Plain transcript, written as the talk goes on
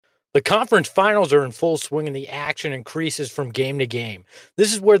The conference finals are in full swing and the action increases from game to game.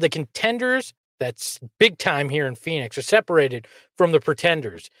 This is where the contenders, that's big time here in Phoenix, are separated from the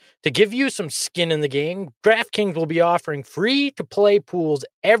pretenders. To give you some skin in the game, DraftKings will be offering free-to-play pools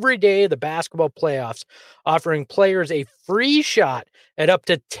every day of the basketball playoffs, offering players a free shot at up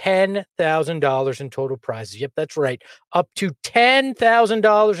to $10,000 in total prizes. Yep, that's right. Up to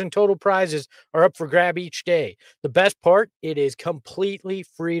 $10,000 in total prizes are up for grab each day. The best part, it is completely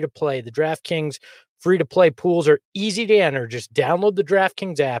free to play. The DraftKings free-to-play pools are easy to enter. Just download the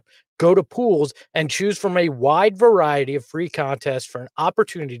DraftKings app, go to pools, and choose from a wide variety of free contests for an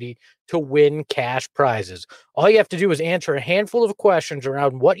opportunity to win cash prizes. All you have to do is answer a handful of questions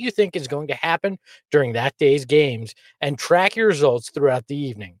around what you think is going to happen during that day's games and track your results throughout the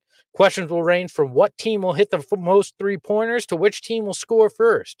evening. Questions will range from what team will hit the most three-pointers to which team will score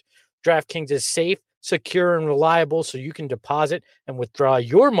first. DraftKings is safe, secure, and reliable, so you can deposit and withdraw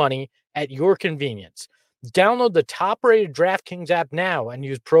your money at your convenience. Download the top-rated DraftKings app now and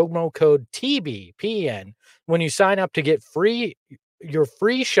use promo code TBPN when you sign up to get your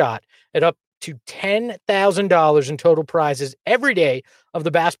free shot at up to $10,000 in total prizes every day of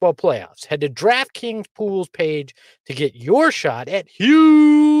the basketball playoffs. Head to DraftKings Pools page to get your shot at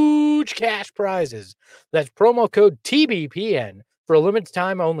huge cash prizes. That's promo code TBPN for a limited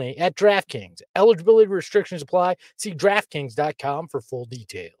time only at DraftKings. Eligibility restrictions apply. See DraftKings.com for full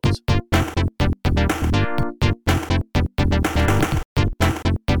details.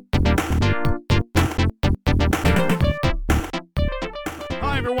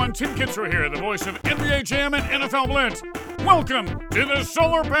 Hi everyone, Tim Kitzrow here, the voice of NBA Jam and NFL Blitz. Welcome to the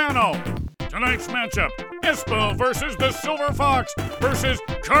Solar Panel. Tonight's matchup, Espo versus the Silver Fox versus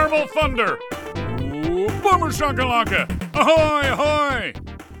Carmel Thunder. Ooh, Boomer Shakalaka. Ahoy, ahoy.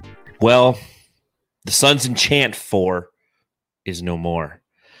 Well, the Suns' enchant 4 is no more.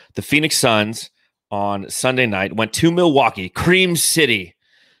 The Phoenix Suns on Sunday night went to Milwaukee, Cream City,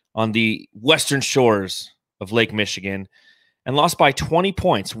 on the western shores of Lake Michigan, and lost by 20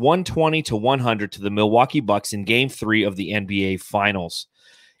 points, 120-100 to the Milwaukee Bucks in Game 3 of the NBA Finals.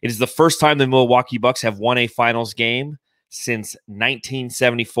 It is the first time the Milwaukee Bucks have won a Finals game since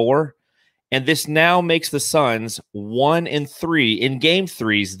 1974, and this now makes the Suns 1-3 in Game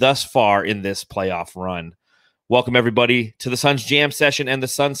 3s thus far in this playoff run. Welcome, everybody, to the Suns Jam Session and the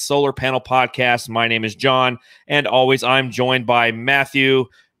Suns Solar Panel Podcast. My name is John, and always I'm joined by Matthew.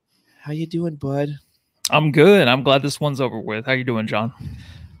 How you doing, bud? I'm good. I'm glad this one's over with. How you doing, John?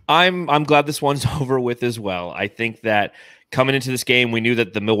 I'm glad this one's over with as well. I think that coming into this game, we knew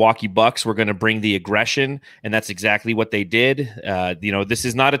that the Milwaukee Bucks were going to bring the aggression, and that's exactly what they did. This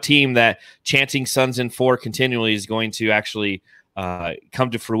is not a team that chanting Suns in 4 continually is going to actually come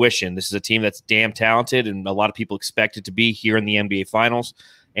to fruition. This is a team that's damn talented, and a lot of people expect it to be here in the NBA Finals,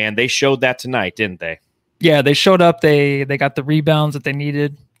 and they showed that tonight, didn't they? Yeah, they showed up. They got the rebounds that they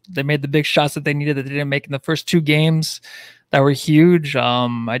needed. They made the big shots that they needed that they didn't make in the first 2 games that were huge. A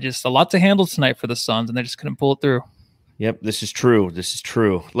lot to handle tonight for the Suns, and they just couldn't pull it through. Yep, this is true.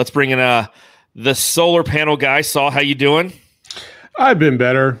 Let's bring in the solar panel guy. Saul, how you doing? I've been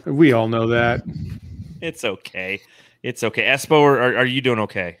better. We all know that. It's okay. Espo, are you doing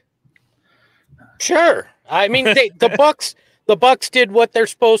okay? Sure. I mean, the Bucks did what they're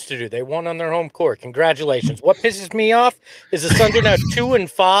supposed to do. They won on their home court. Congratulations. What pisses me off is the Suns are now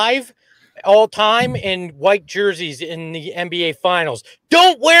 2-5 all time in white jerseys in the NBA Finals.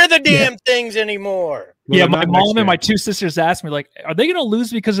 Don't wear the damn things anymore. Yeah, my mom and my 2 sisters asked me, like, are they going to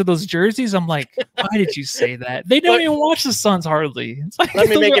lose because of those jerseys? I'm like, why did you say that? They don't even watch the Suns hardly. It's like, let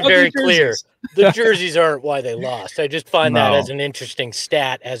me make it very clear. The jerseys aren't why they lost. I just find that as an interesting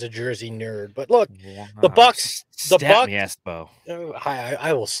stat as a jersey nerd. But look, the Bucks.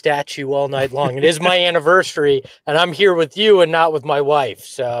 I will stat you all night long. It is my anniversary, and I'm here with you and not with my wife.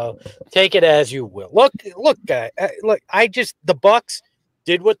 So take it as you will. Look, the Bucks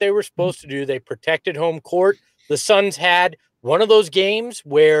did what they were supposed to do. They protected home court. The Suns had one of those games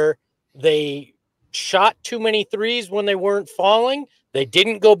where they shot too many threes when they weren't falling. They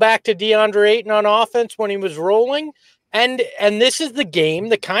didn't go back to DeAndre Ayton on offense when he was rolling. And this is the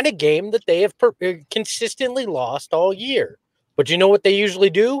kind of game that they have consistently lost all year. But you know what they usually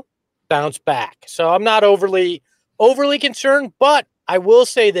do? Bounce back. So I'm not overly concerned, but I will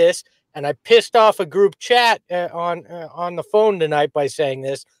say this. And I pissed off a group chat on the phone tonight by saying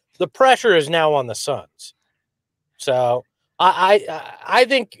this. The pressure is now on the Suns. So I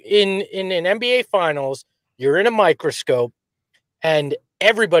think in an NBA Finals, you're in a microscope, and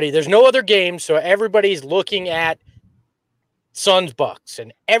there's no other game, so everybody's looking at Suns Bucks,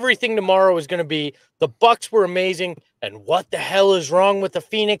 and everything tomorrow is going to be the Bucks were amazing, and what the hell is wrong with the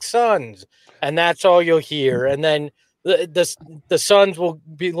Phoenix Suns? And that's all you'll hear. And then the Suns will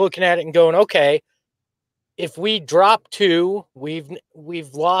be looking at it and going, okay, if we drop 2,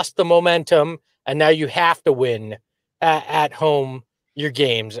 we've lost the momentum, and now you have to win at home your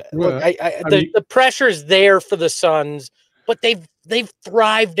games. Well, Look, the pressure is there for the Suns, but they've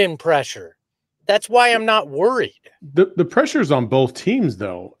thrived in pressure. That's why I'm not worried. The pressure's on both teams,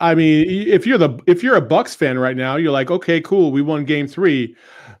 though. I mean, if you're a Bucks fan right now, you're like, okay, cool, we won Game 3.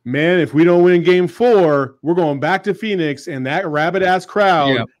 Man, if we don't win Game 4, we're going back to Phoenix and that rabid ass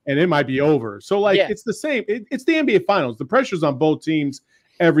crowd, and it might be over. So, it's the same. It's the NBA Finals. The pressure's on both teams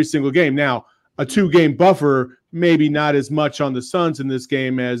every single game. Now, a 2-game buffer, maybe not as much on the Suns in this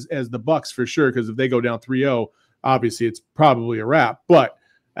game as the Bucks for sure, because if they go down 3-0, obviously it's probably a wrap. But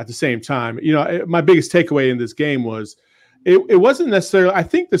at the same time, my biggest takeaway in this game was it wasn't necessarily. I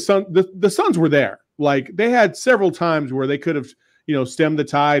think the Suns were there. Like, they had several times where they could have stemmed the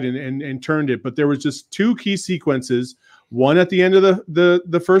tide and turned it, but there was just 2 key sequences. One at the end of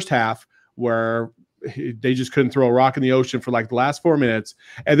the first half where they just couldn't throw a rock in the ocean for like the last 4 minutes,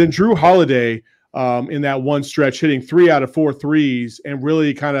 and then Drew Holiday in that one stretch hitting 3 out of 4 threes and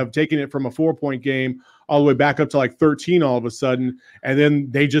really kind of taking it from a 4-point game all the way back up to like 13 all of a sudden. And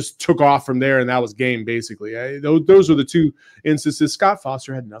then they just took off from there, and that was game, basically. Those were the 2 instances. Scott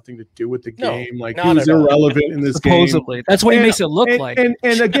Foster had nothing to do with the game. He was irrelevant in this supposedly. game. That's what he makes it look like. And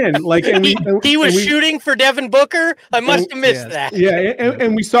again, he was shooting for Devin Booker. I must have missed that. Yeah,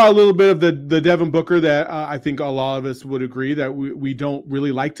 and we saw a little bit of the Devin Booker that I think a lot of us would agree that we don't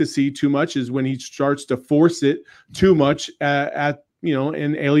really like to see too much, is when he starts to force it too much and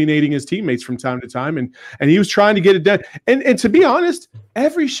alienating his teammates from time to time. And he was trying to get it done. And to be honest,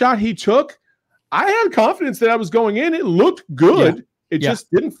 every shot he took, I had confidence that I was going in. It looked good. Yeah. It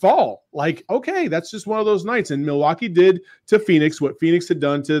just didn't fall. Like, okay, that's just one of those nights. And Milwaukee did to Phoenix what Phoenix had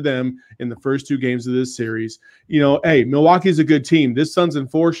done to them in the first 2 games of this series. Hey, Milwaukee's a good team. This Suns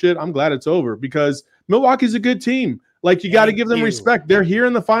and 4 shit, I'm glad it's over, because Milwaukee's a good team. Like, you got to give them respect. They're here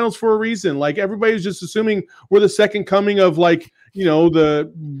in the finals for a reason. Like, everybody's just assuming we're the second coming of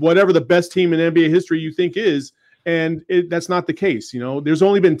the whatever the best team in NBA history you think is. And that's not the case. There's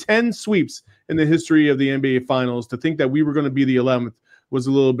only been 10 sweeps in the history of the NBA Finals. To think that we were going to be the 11th was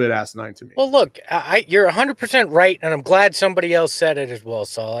a little bit asinine to me. Well, look, you're 100% right, and I'm glad somebody else said it as well,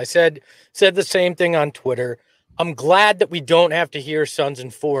 Saul. I said the same thing on Twitter. I'm glad that we don't have to hear Suns in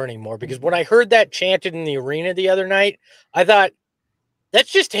 4 anymore, because when I heard that chanted in the arena the other night, I thought,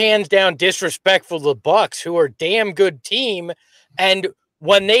 that's just hands down disrespectful to the Bucks, who are a damn good team. And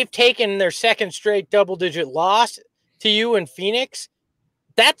when they've taken their second straight double-digit loss to you in Phoenix,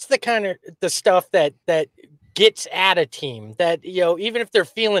 that's the kind of the stuff that gets at a team that, even if they're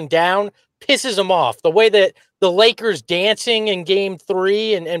feeling down, pisses them off. The way that the Lakers dancing in Game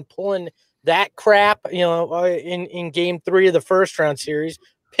 3 and pulling that crap, in Game 3 of the first round series,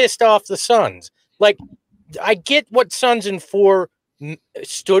 pissed off the Suns. Like, I get what Suns in 4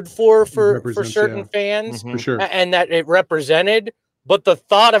 stood for certain fans, for sure, and that it represented, but the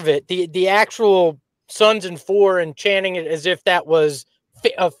thought of it, the actual Suns in 4 and chanting it as if that was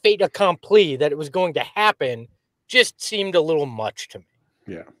a fait accompli, that it was going to happen, just seemed a little much to me.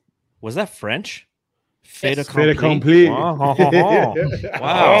 Yeah. Was that French? Fait accompli. Wow.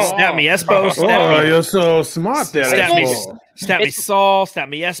 Snap me, Espo. You're so smart there. Snap me, Saul. Snap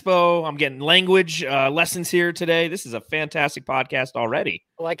me, Espo. I'm getting language lessons here today. This is a fantastic podcast already.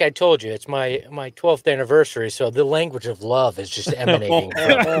 Like I told you, it's my 12th anniversary, so the language of love is just emanating.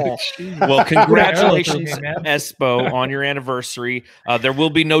 Well, congratulations, Espo, on your anniversary. There will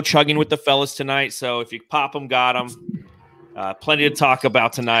be no chugging with the fellas tonight, so if you pop them, got them. Plenty to talk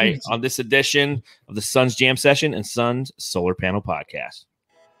about tonight on this edition of the Suns Jam Session and Suns Solar Panel Podcast.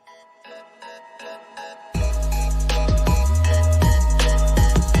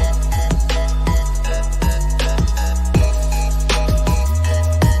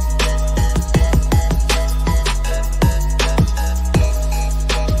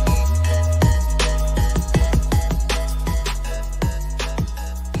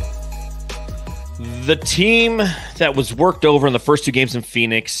 The team that was worked over in the first 2 games in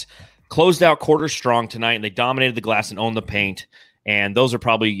Phoenix closed out quarter strong tonight, and they dominated the glass and owned the paint. And those are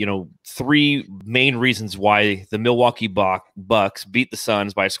probably, 3 main reasons why the Milwaukee Bucks beat the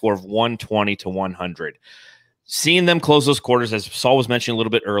Suns by a score of 120-100. Seeing them close those quarters, as Saul was mentioning a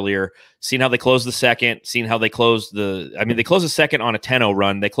little bit earlier, seeing how they closed the second, seeing how they closed they closed the second on a 10-0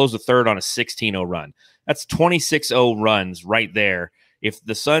 run. They closed the third on a 16-0 run. That's 26-0 runs right there. If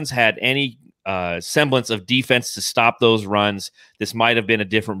the Suns had any semblance of defense to stop those runs, this might have been a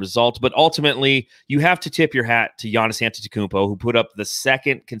different result. But ultimately, you have to tip your hat to Giannis Antetokounmpo, who put up the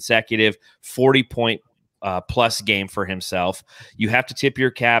second consecutive 40-point plus game for himself. You have to tip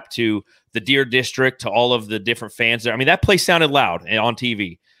your cap to the Deer District, to all of the different fans there. I mean, that place sounded loud on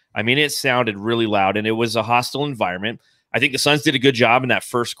TV. I mean, it sounded really loud, and it was a hostile environment. I think the Suns did a good job in that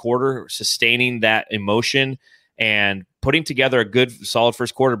first quarter, sustaining that emotion and putting together a good, solid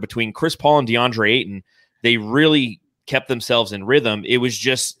first quarter between Chris Paul and DeAndre Ayton. They really kept themselves in rhythm. It was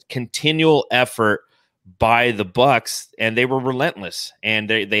just continual effort by the Bucks, and they were relentless, and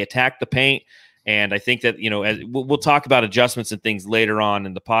they attacked the paint. And I think that, as we'll talk about adjustments and things later on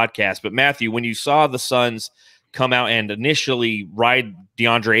in the podcast. But Matthew, when you saw the Suns come out and initially ride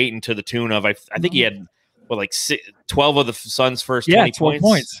DeAndre Ayton to the tune of, I think he had 12 of the Suns' first 20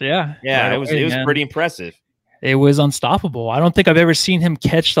 points. Yeah. Right, it was pretty impressive. It was unstoppable. I don't think I've ever seen him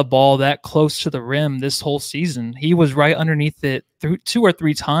catch the ball that close to the rim this whole season. He was right underneath it 2 or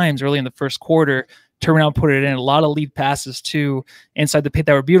 3 times early in the first quarter. Turn around, put it in. A lot of lead passes too inside the paint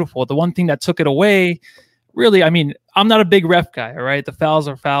that were beautiful. The one thing that took it away, really, I mean, I'm not a big ref guy, all right? The fouls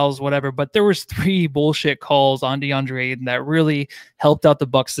are fouls, whatever. But there was 3 bullshit calls on DeAndre Ayton that really helped out the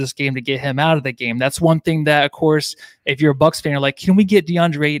Bucks this game to get him out of the game. That's one thing that, of course, if you're a Bucks fan, you're like, can we get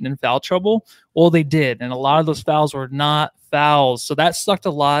DeAndre Ayton in foul trouble? Well, they did, and a lot of those fouls were not fouls, so that sucked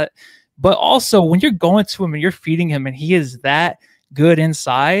a lot. But also, when you're going to him and you're feeding him, and he is that good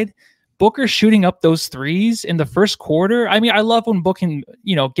inside. Booker shooting up those threes in the first quarter. I mean, I love when Book can,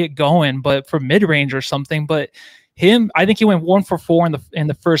 get going, but for mid-range or something. But I think he went 1 for 4 in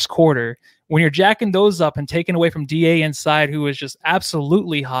the first quarter. When you're jacking those up and taking away from DA inside, who was just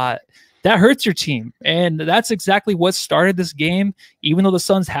absolutely hot, that hurts your team. And that's exactly what started this game. Even though the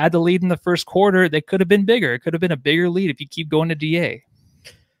Suns had the lead in the first quarter, they could have been bigger. It could have been a bigger lead if you keep going to DA.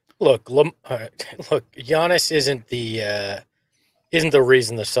 Look, Giannis isn't the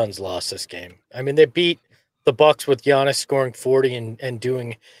reason the Suns lost this game. I mean, they beat the Bucks with Giannis scoring 40 and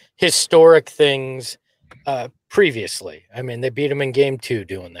doing historic things previously. I mean, they beat him in game 2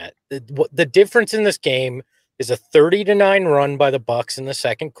 doing that. The difference in this game is a 30-9 run by the Bucks in the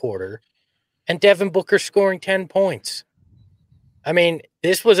second quarter and Devin Booker scoring 10 points. I mean,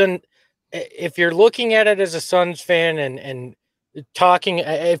 this was if you're looking at it as a Suns fan and talking,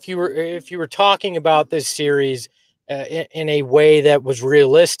 if you were talking about this series in a way that was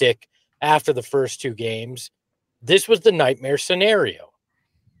realistic after the first 2 games, this was the nightmare scenario.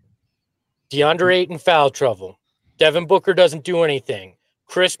 DeAndre Ayton foul trouble. Devin Booker doesn't do anything.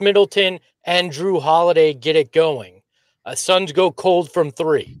 Chris Middleton and Drew Holiday get it going. Suns go cold from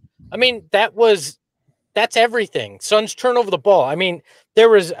 3. I mean, that's everything. Suns turn over the ball. I mean,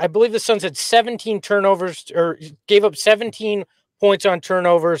 I believe the Suns had 17 turnovers or gave up 17 points on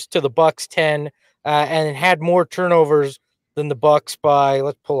turnovers to the Bucks 10. And had more turnovers than the Bucks by,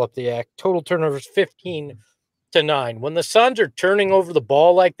 let's pull up the total turnovers 15-9. When the Suns are turning over the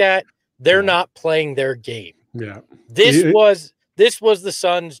ball like that, they're not playing their game. Yeah. This was the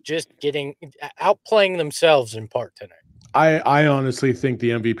Suns just outplaying themselves in part tonight. I honestly think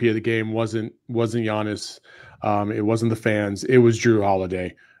the MVP of the game wasn't Giannis. It wasn't the fans. It was Drew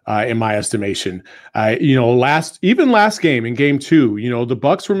Holiday. In my estimation, last game in game 2, the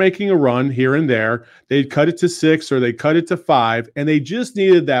Bucks were making a run here and there. They'd cut it to 6 or they cut it to 5, and they just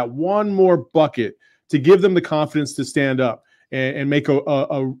needed that one more bucket to give them the confidence to stand up and make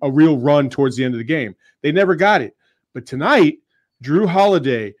a real run towards the end of the game. They never got it. But tonight, Drew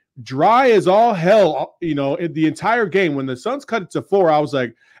Holiday, dry as all hell, in the entire game. When the Suns cut it to 4,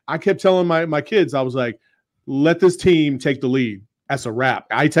 I kept telling my kids, I was like, let this team take the lead. That's a wrap.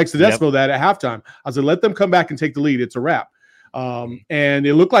 I texted Espo that at halftime. I said, let them come back and take the lead. It's a wrap. And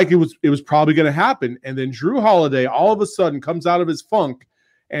it looked like it was probably going to happen. And then Drew Holiday all of a sudden comes out of his funk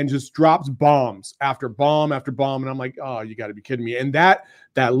and just drops bombs after bomb after bomb. And I'm like, oh, you got to be kidding me. And that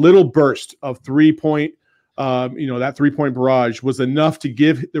little burst of 3-point, that 3-point barrage was enough to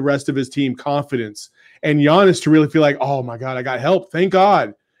give the rest of his team confidence. And Giannis to really feel like, oh my God, I got help. Thank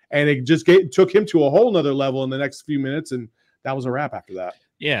God. And it just took him to a whole nother level in the next few minutes. And that was a wrap after that.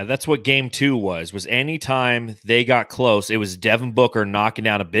 Yeah, that's what game 2 was anytime they got close, it was Devin Booker knocking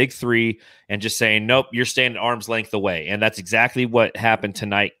down a big 3 and just saying, nope, you're staying arm's length away. And that's exactly what happened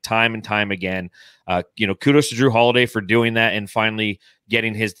tonight, time and time again. Kudos to Drew Holiday for doing that and finally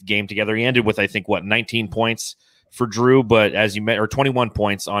getting his game together. He ended with, 19 points for Drew, but as you or 21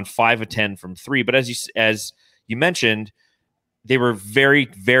 points on 5 of 10 from 3. But as you mentioned, they were very,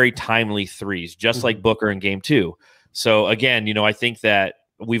 very timely threes, just like Booker in game 2. So again, I think that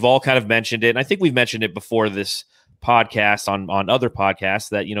we've all kind of mentioned it, and I think we've mentioned it before this podcasts, on other podcasts,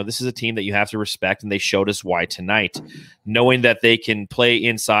 that, you know, this is a team that you have to respect, and they showed us why tonight, knowing that they can play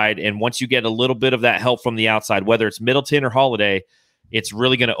inside. And once you get a little bit of that help from the outside, whether it's Middleton or Holiday, it's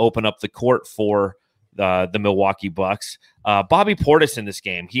really going to open up the court for the Milwaukee Bucks. Bobby Portis in this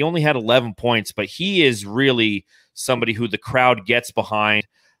game, he only had 11 points, but he is really somebody who the crowd gets behind.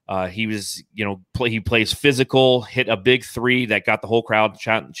 He was, you know, he plays physical, hit a big three that got the whole crowd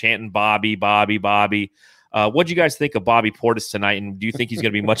chanting Bobby, Bobby, Bobby. What do you guys think of Bobby Portis tonight, and do you think he's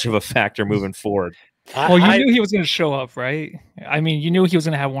going to be much of a factor moving forward? Well, you knew he was going to show up, right? I mean, you knew he was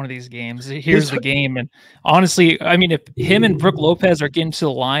going to have one of these games. Here's the game. And honestly, I mean, if him and Brook Lopez are getting to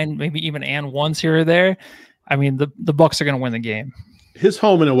the line, maybe even and ones here or there, I mean, the Bucks are going to win the game. His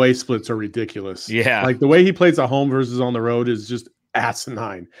home and away splits are ridiculous. Yeah. Like the way he plays at home versus on the road is just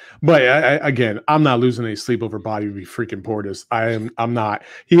asinine. But again, I'm not losing any sleep over Bobby freaking Portis. I'm not.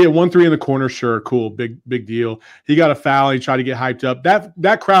 He hit 1-3 in the corner, sure, cool, big deal. He got a foul. He tried to get hyped up.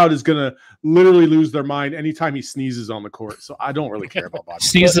 That crowd is gonna literally lose their mind anytime he sneezes on the court. So I don't really care about Bobby.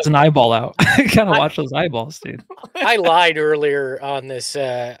 Sneezes an eyeball out. Gotta watch those eyeballs, dude. I lied earlier on this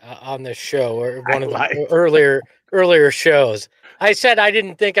show, or one of the earlier shows. I said I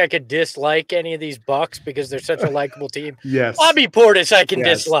didn't think I could dislike any of these Bucks because they're such a likable team. Yes. Bobby Portis I can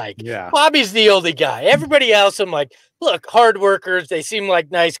dislike. Yeah. Bobby's the only guy. Everybody else, I'm like, look, hard workers. They seem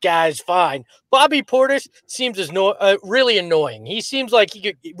like nice guys. Fine. Bobby Portis seems really annoying. He seems like he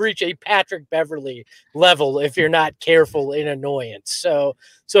could reach a Patrick Beverly level if you're not careful in annoyance. So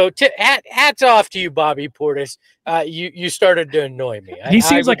hats off to you, Bobby Portis. You started to annoy me. He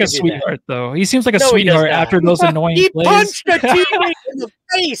seems like a sweetheart, though. He seems like a sweetheart after those annoying he plays. Punched a teammate in the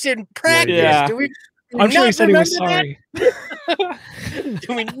face in practice. Yeah. I'm sure he said he was sorry.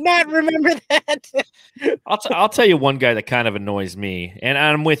 Do we not remember that? I'll tell you one guy that kind of annoys me, and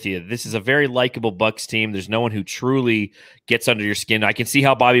I'm with you. This is a very likable Bucks team. There's no one who truly gets under your skin. I can see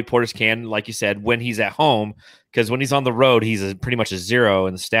how Bobby Portis can, like you said, when he's at home, because when he's on the road, he's pretty much a zero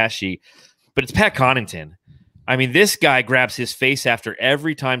in the stat sheet. But it's Pat Connaughton. I mean, this guy grabs his face after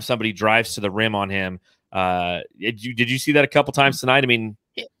every time somebody drives to the rim on him. Did you see that a couple times tonight? I mean,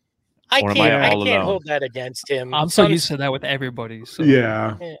 I can't hold that against him. I'm so used to that with everybody. So.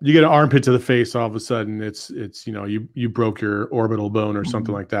 Yeah. You get an armpit to the face, all of a sudden it's you know, you broke your orbital bone or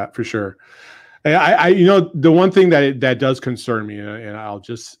something like that for sure. I you know, the one thing that does concern me, and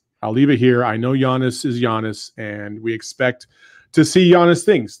I'll leave it here. I know Giannis is Giannis, and we expect to see Giannis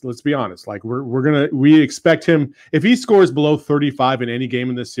things. Let's be honest. Like we expect him, if he scores below 35 in any game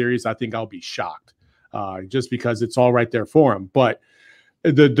in this series, I think I'll be shocked. Just because it's all right there for him. But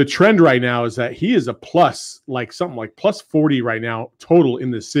the trend right now is that he is a plus, like something like plus 40 right now total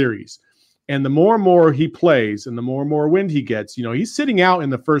in this series. And the more and more he plays and the more and more wind he gets, you know, he's sitting out in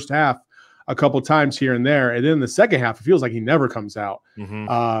the first half a couple times here and there. And then in the second half, it feels like he never comes out.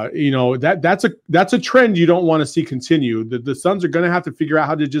 Mm-hmm. You know, that's a trend you don't want to see continue. The Suns are going to have to figure out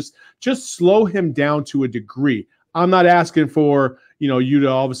how to just slow him down to a degree. I'm not asking for, you know, you to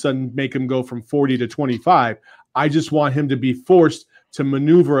all of a sudden make him go from 40 to 25. I just want him to be forced to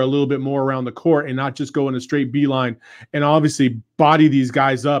maneuver a little bit more around the court and not just go in a straight beeline and obviously body these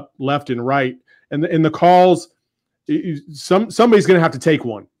guys up left and right. And the calls, somebody's going to have to take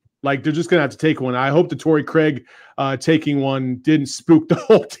one. Like, they're just going to have to take one. I hope the Torrey Craig taking one didn't spook the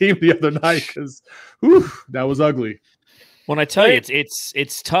whole team the other night, because that was ugly. When I tell you,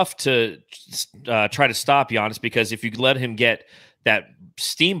 it's tough to try to stop Giannis, because if you let him get that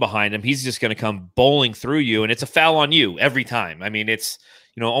steam behind him, he's just going to come bowling through you, and it's a foul on you every time. I mean, it's,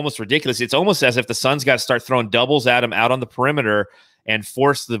 you know, almost ridiculous. It's almost as if the Suns got to start throwing doubles at him out on the perimeter and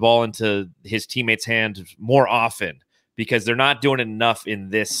force the ball into his teammates' hands more often, because they're not doing enough in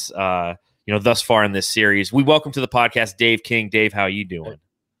this, thus far in this series. We welcome to the podcast Dave King. Dave, how are you doing?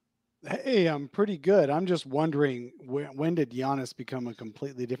 Hey, I'm pretty good. I'm just wondering, when did Giannis become a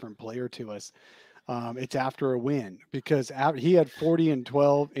completely different player to us? It's after a win, because he had 40 and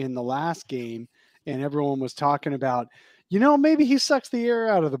 12 in the last game, and everyone was talking about, you know, maybe he sucks the air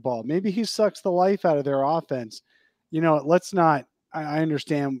out of the ball. Maybe he sucks the life out of their offense. You know, let's not – I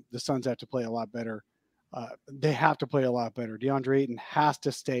understand the Suns have to play a lot better. They have to play a lot better. DeAndre Ayton has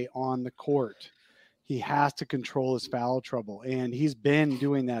to stay on the court. He has to control his foul trouble, and he's been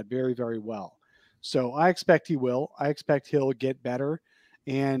doing that very, very well. So I expect he will. I expect he'll get better,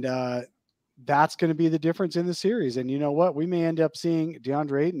 and that's going to be the difference in the series. And you know what? We may end up seeing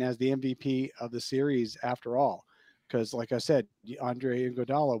DeAndre Ayton as the MVP of the series after all, because, like I said, Andre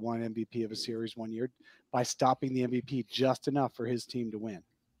Iguodala won MVP of a series one year by stopping the MVP just enough for his team to win.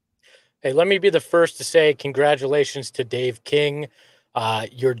 Hey, let me be the first to say congratulations to Dave King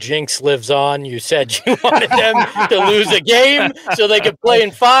Your jinx lives on. You said you wanted them to lose a game so they could play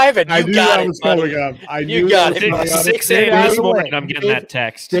in 5, and you got it, buddy. I You knew got that it, was buddy. coming up. 6 a.m. out of this the morning, way. I'm getting that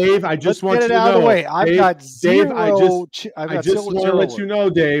text. Dave, I just want Get you it to out know. of the way. I've Dave, got Dave, zero. I just want to let you know,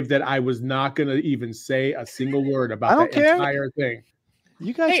 Dave, that I was not going to even say a single word I about don't that care. entire thing.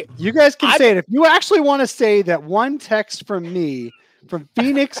 You guys, Hey, you guys can say it if you actually want to say that one text from me from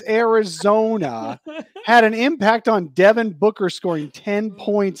Phoenix, Arizona, had an impact on Devin Booker scoring 10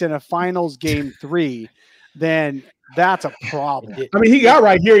 points in a Finals Game 3. Then that's a problem. I mean, he got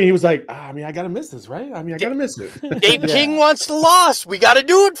right here and he was like, I got to miss this, right? I got to miss it. Dave Yeah. King wants the loss. We got to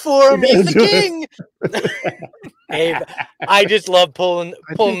do it for him. We He's gotta the do king. Dave, I just love pulling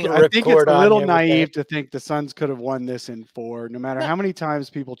I the think it's ripcord a on little you with naive to think the Suns could have won this in 4, no matter how many times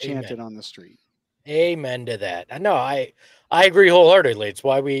people chanted on the street. that. Amen to that. No, I agree wholeheartedly. It's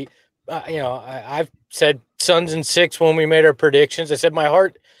why we, I've said Suns in 6 when we made our predictions. I said my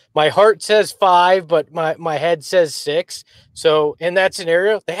heart says 5, but my head says 6. So in that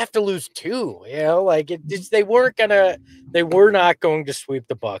scenario, they have to lose 2. They were not going to sweep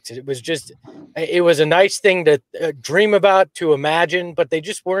the Bucks. It was a nice thing to dream about, to imagine, but they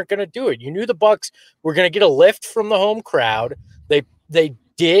just weren't going to do it. You knew the Bucks were going to get a lift from the home crowd. They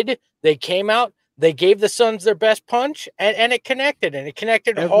did. They came out. They gave the Suns their best punch, and it connected,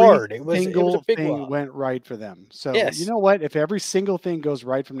 hard. It was a big thing loss. went right for them. So Yes. you know what? If every single thing goes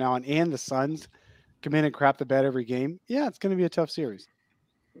right from now on, and the Suns come in and crap the bed every game, yeah, it's going to be a tough series.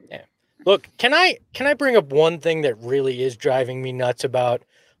 Look, can I bring up one thing that really is driving me nuts about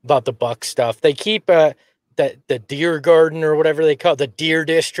the Bucks stuff? They keep the Deer Garden, or whatever they call it, the Deer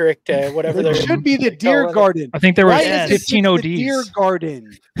District, whatever It they're should be the Deer it. Garden. I think there was Why is it 15 the Deer ODs.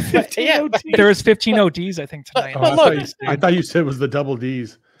 Garden. Yeah, but- There was 15 ODs, I think, tonight. But look- I thought you said it was the double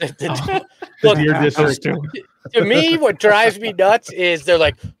D's. Look, The Deer Those District. two. to me, what drives me nuts is they're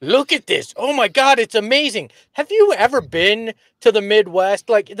like, look at this. Oh my God, it's amazing. Have you ever been to the Midwest?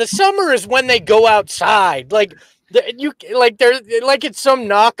 Like, the summer is when they go outside. It's some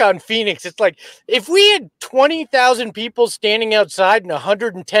knock on Phoenix. It's like, if we had 20,000 people standing outside in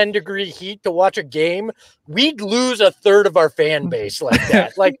 110-degree heat to watch a game, we'd lose a third of our fan base like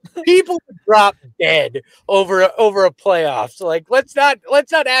that. Like, people would drop dead over a playoff. So, like, let's not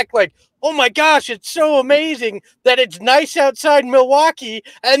act like, oh my gosh, it's so amazing that it's nice outside Milwaukee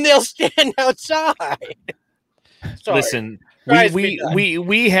and they'll stand outside. Sorry. Listen, Drives me nuts.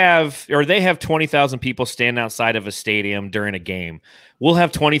 we have, or they have 20,000 people stand outside of a stadium during a game. We'll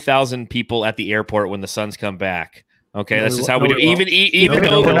have 20,000 people at the airport when the Suns come back. Okay, No, that's we just won't. how we No, do. we won't. Even No,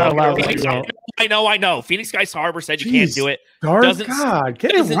 though we're not allowed Phoenix, to. I know. Phoenix Guys Harbor said you can't Jeez. do it. Darn Doesn't- God,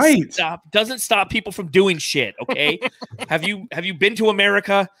 get it right. Doesn't stop people from doing shit. Okay, have you been to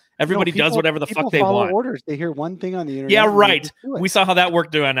America? Everybody does whatever the fuck they follow want. orders. They hear one thing on the internet. Yeah, and they right. just do it. We saw how that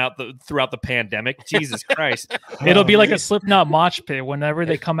worked throughout the pandemic. Jesus Christ. It'll be like a Slipknot mosh pit. Whenever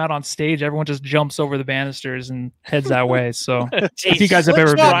they come out on stage, everyone just jumps over the banisters and heads that way. So if you guys have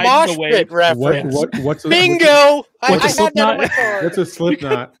ever Slipknot been. mosh Rides away. pit reference. What's a Bingo! What's a I had that on Slipknot? my card. What's a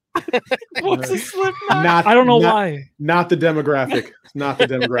Slipknot? What's a Slipknot? Not, I don't know not- why. Not the demographic. It's not the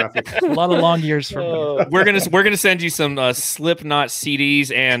demographic. A lot of long years for me. Oh, We're gonna send you some Slipknot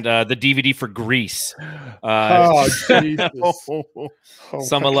CDs and the DVD for Grease. Oh, Jesus. Oh,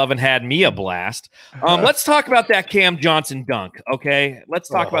 Some 11 had me a blast. Let's talk about that Cam Johnson dunk. Okay, let's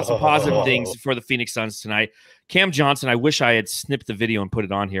talk about some positive things for the Phoenix Suns tonight. Cam Johnson, I wish I had snipped the video and put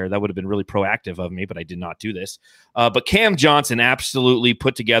it on here. That would have been really proactive of me, but I did not do this. But Cam Johnson absolutely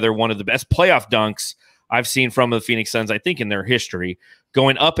put together one of the best playoff dunks I've seen from the Phoenix Suns, I think, in their history.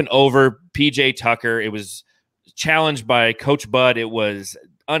 Going up and over PJ Tucker. It was challenged by Coach Bud. It was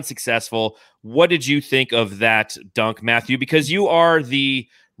unsuccessful. What did you think of that dunk, Matthew? Because you are the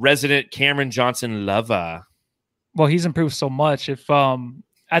resident Cameron Johnson lover. Well, he's improved so much. If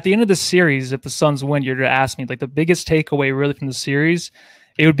at the end of the series, if the Suns win, you're to ask me like the biggest takeaway really from the series,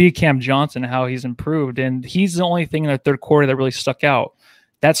 it would be Cam Johnson, how he's improved. And he's the only thing in the third quarter that really stuck out.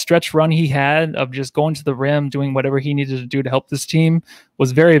 That stretch run he had of just going to the rim, doing whatever he needed to do to help this team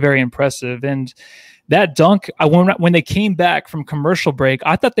was very, very impressive. And that dunk, when they came back from commercial break,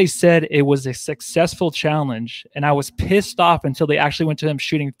 I thought they said it was a successful challenge. And I was pissed off until they actually went to him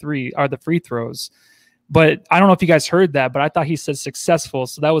shooting the free throws. But I don't know if you guys heard that, but I thought he said successful.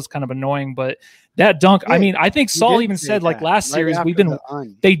 So that was kind of annoying. But that dunk, I mean, I think Saul even said like last series,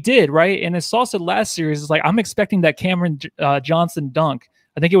 they did, right? And as Saul said last series, it's like, I'm expecting that Cameron Johnson dunk.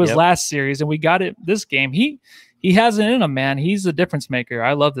 I think it was last series, and we got it this game. He has it in him, man. He's a difference maker.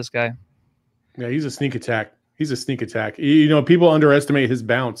 I love this guy. Yeah, he's a sneak attack. He's a sneak attack. You know, people underestimate his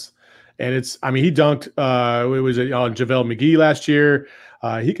bounce. And he dunked. It was on JaVale McGee last year.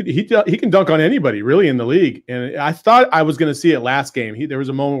 He can dunk on anybody really in the league. And I thought I was going to see it last game. There was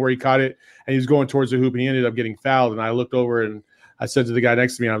a moment where he caught it and he was going towards the hoop and he ended up getting fouled. And I looked over and I said to the guy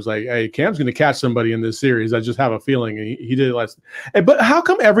next to me, I was like, "Hey, Cam's going to catch somebody in this series. I just have a feeling." And he did it last. But how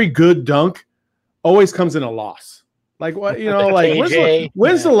come every good dunk always comes in a loss? Like what? Like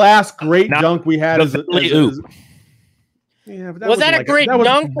when's the last great dunk we had? Was that a great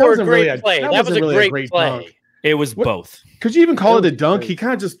dunk or a great play? That was a great play. Dunk. It was both. Could you even call it a dunk? He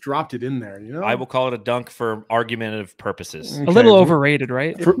kind of just dropped it in there. I will call it a dunk for argumentative purposes. Okay. A little overrated,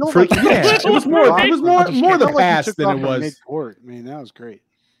 right? It was more the pass than it was mid-court. I mean, that was great.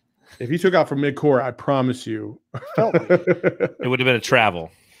 If he took out from mid-court, I promise you, it would have been a travel.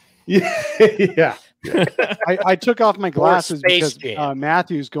 Yeah. I took off my glasses because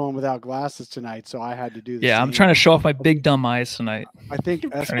Matthew's going without glasses tonight, so I had to do this. Yeah, I'm trying to show off my big dumb eyes tonight. I think you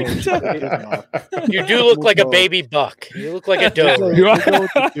do look like a baby buck. You look like a doe.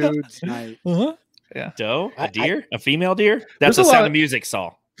 Yeah, doe, a deer, a female deer. That's a Sound of Music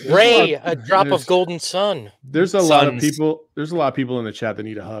song. Ray, a drop of golden sun. There's a lot of people. There's a lot of people in the chat that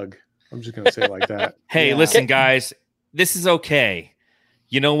need a hug. I'm just gonna say it like that. Hey, listen, guys, this is okay.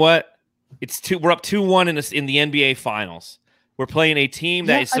 You know what? We're up 2-1 in the NBA Finals. We're playing a team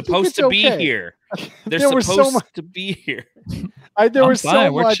that is supposed to be here. They're supposed to be here. There was so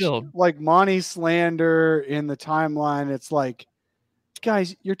much like Monty slander in the timeline. It's like,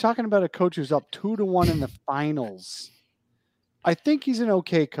 guys, you're talking about a coach who's up 2-1 in the finals. I think he's an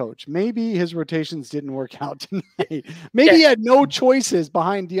okay coach. Maybe his rotations didn't work out tonight. Maybe he had no choices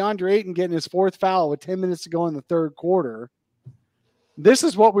behind DeAndre Ayton getting his fourth foul with 10 minutes to go in the third quarter. This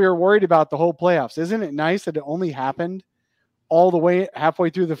is what we were worried about the whole playoffs. Isn't it nice that it only happened all the way halfway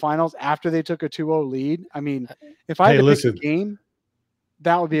through the finals after they took a 2-0 lead? I mean, if I had to pick a game,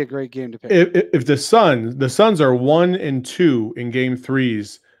 that would be a great game to pick. If the Suns are 1-2 in game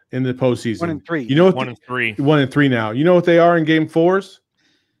threes in the postseason. 1-3. You know what 1-3. 1-3 now. You know what they are in game fours?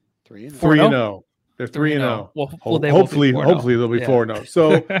 3-0. They're 3-0. Well, hopefully they'll be 4-0.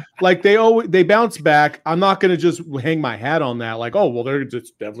 So like they bounce back. I'm not going to just hang my hat on that. Like, oh, well, they're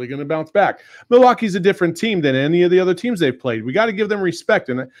just definitely going to bounce back. Milwaukee's a different team than any of the other teams they've played. We got to give them respect.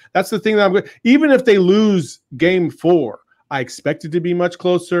 And that's the thing that I'm going to, even if they lose game 4, I expect it to be much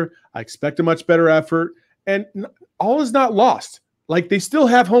closer. I expect a much better effort. And all is not lost. Like they still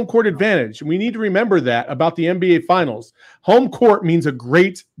have home court advantage. We need to remember that about the NBA Finals. Home court means a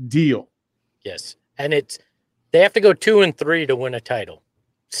great deal. Yes. And they have to go 2-3 to win a title.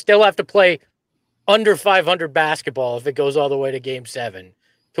 Still have to play under 500 basketball if it goes all the way to game 7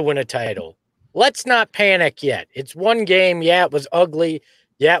 to win a title. Let's not panic yet. It's one game. Yeah, it was ugly.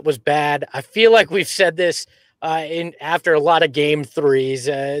 Yeah, it was bad. I feel like we've said this after a lot of game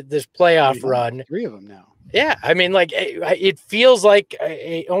 3s, this playoff run. 3 of them now. Yeah, I mean, like it feels like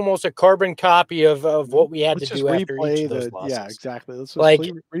almost a carbon copy of what we had to do after each of those losses. Yeah, exactly. Let's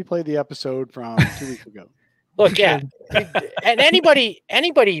just replay the episode from 2 weeks ago. Look, yeah, and anybody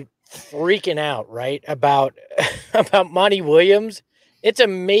freaking out, right, about Monty Williams, it's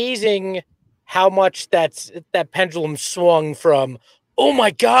amazing how much that pendulum swung from, oh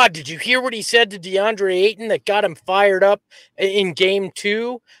my God, did you hear what he said to DeAndre Ayton that got him fired up in game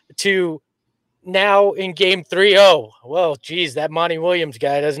 2 to now in game 3, oh, well, geez, that Monty Williams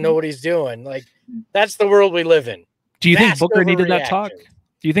guy doesn't know what he's doing. Like, that's the world we live in. Do you think Booker needed that talk?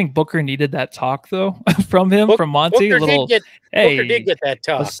 Do you think Booker needed that talk, though, from him, from Monty? Booker did get that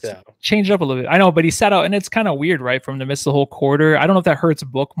talk, though. Change it up a little bit. I know, but he sat out, and it's kind of weird, right, for him to miss the whole quarter. I don't know if that hurts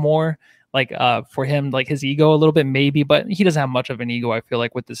Book more, like for him, like his ego a little bit, maybe, but he doesn't have much of an ego, I feel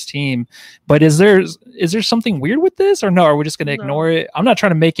like, with this team. But is there something weird with this, or no? Are we just going to ignore it? I'm not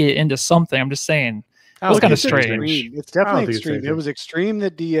trying to make it into something. I'm just saying it was kind of strange. It's definitely extreme. It was extreme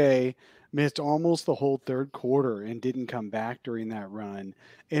that DA missed almost the whole third quarter and didn't come back during that run.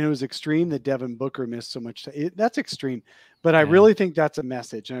 And it was extreme that Devin Booker missed so much. That's extreme. But I really think that's a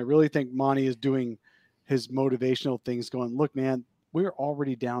message. And I really think Monty is doing his motivational things going, look, man, we're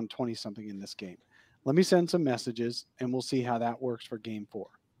already down 20-something in this game. Let me send some messages, and we'll see how that works for game 4.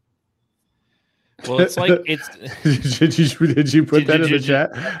 Well, it's like it's. Did you put that in the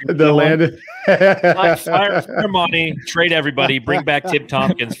chat? The land. Fire Monty, trade everybody, bring back Tim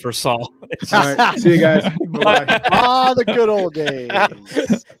Tompkins for Saul. All right, see you guys. The good old days.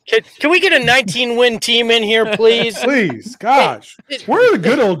 Can we get a 19-win team in here, please? Please, gosh, where are the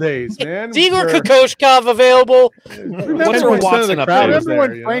good old days, man? Is Igor Where- Kokoshkov available? Remember Spencer when Watson the up crowd there. was Remember there,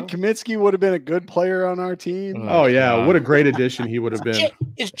 when you Frank know? Kaminsky would have been a good player on our team? Oh yeah, God. what a great addition he would have been.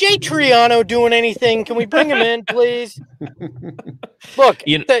 Is Jay Triano doing anything? Can we bring him in, please? Look,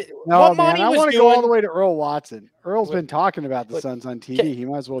 You know- No, what man, Monty I was want to go all the doing. way to Earl Watson. Earl's been talking about the Look, Suns on TV. He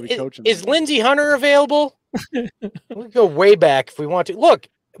might as well be coaching. Is them. Lindsey Hunter available? We go way back if we want to. Look,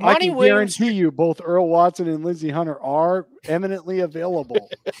 I Monty can Williams, guarantee you both Earl Watson and Lindsey Hunter are eminently available.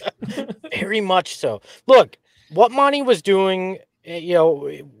 very much so. Look, what Monty was doing,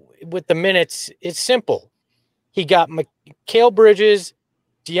 with the minutes, it's simple. He got Mikal Bridges,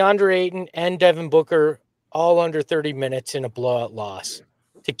 DeAndre Ayton, and Devin Booker all under 30 minutes in a blowout loss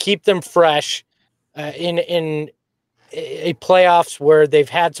to keep them fresh in a playoffs where they've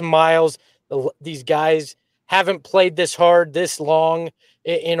had some miles. These guys haven't played this hard, this long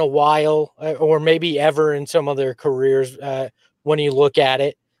in a while, or maybe ever in some of their careers when you look at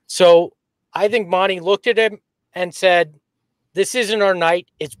it. So I think Monty looked at him and said, this isn't our night.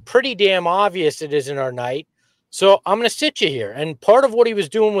 It's pretty damn obvious it isn't our night. So I'm going to sit you here. And part of what he was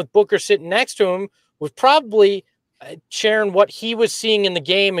doing with Booker sitting next to him was probably sharing what he was seeing in the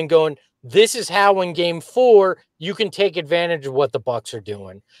game and going, this is how in game 4 you can take advantage of what the Bucks are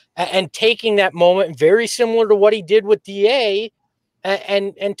doing, and taking that moment very similar to what he did with DA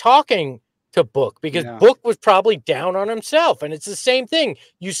and talking to Book, because Yeah. Book was probably down on himself. And it's the same thing.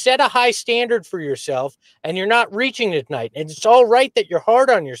 You set a high standard for yourself and you're not reaching it tonight. And it's all right that you're hard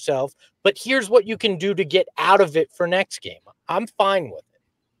on yourself, but here's what you can do to get out of it for next game. I'm fine with it.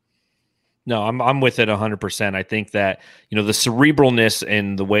 No, I'm with it 100%. I think that, the cerebralness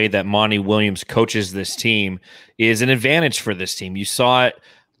and the way that Monty Williams coaches this team is an advantage for this team. You saw it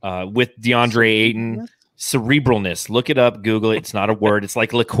with DeAndre Ayton. Cerebralness. Look it up. Google it. It's not a word. It's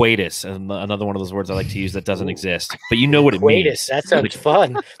like liquidus, another one of those words I like to use that doesn't exist. But you know what it means. Loquacious. That sounds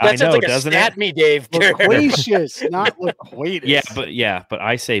fun. That I sounds know, like a doesn't stat it? me, Dave. Loquacious, not loquacious. but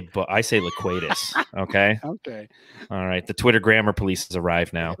I say liquidus. Okay. Okay. All right. The Twitter grammar police has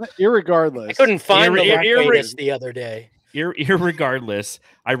arrived now. Irregardless. I couldn't find the Irre- loquacious the other day. Irregardless,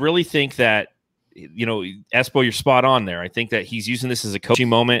 I really think that, Espo, you're spot on there. I think that he's using this as a coaching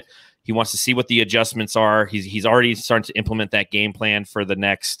moment. He wants to see what the adjustments are. He's already starting to implement that game plan for the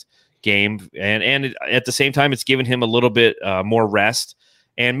next game, and at the same time, it's given him a little bit more rest.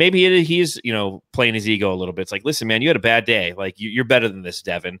 And maybe he's playing his ego a little bit. It's like, listen, man, you had a bad day. Like you're better than this,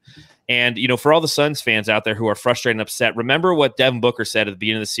 Devin. And for all the Suns fans out there who are frustrated and upset, remember what Devin Booker said at the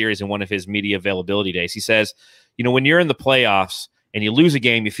beginning of the series in one of his media availability days. He says, when you're in the playoffs and you lose a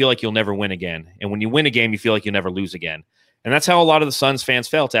game, you feel like you'll never win again, and when you win a game, you feel like you'll never lose again. And that's how a lot of the Suns fans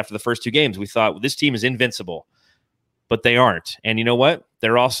felt after the first 2 games. We thought, well, this team is invincible, but they aren't. And you know what? They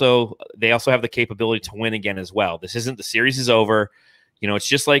also have the capability to win again as well. The series is over. It's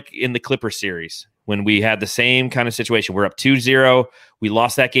just like in the Clippers series when we had the same kind of situation. We're up 2-0. We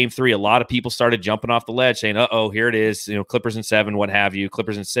lost that game 3. A lot of people started jumping off the ledge saying, uh-oh, here it is. Clippers in 7, what have you,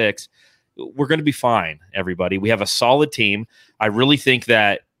 Clippers in 6. We're going to be fine, everybody. We have a solid team. I really think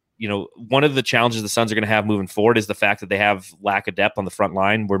that, one of the challenges the Suns are going to have moving forward is the fact that they have lack of depth on the front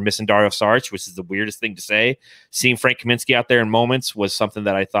line. We're missing Dario Saric, which is the weirdest thing to say. Seeing Frank Kaminsky out there in moments was something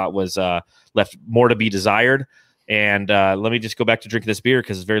that I thought was left more to be desired. And let me just go back to drinking this beer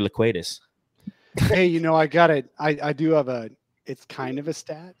because it's very liquidus. Hey, I got it. I do have it's kind of a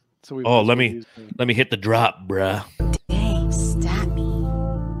stat. So we. Oh, let me hit the drop, bruh. Dang, stat me.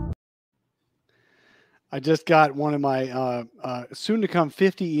 I just got one of my soon to come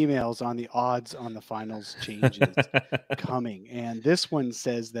 50 emails on the odds on the finals changes coming. And this one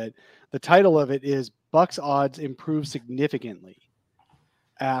says that the title of it is Bucks odds improve significantly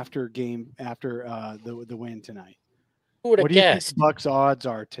after the win tonight. Who would What have do you think guessed? Bucks odds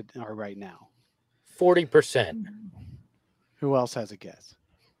are right now? 40%. Who else has a guess?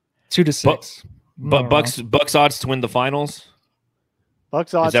 2-6. But Bucks odds to win the finals.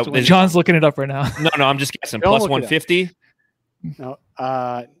 Bucks odds that- to win. is- John's looking it up right now. No, I'm just guessing. Don't Plus look it up. 150.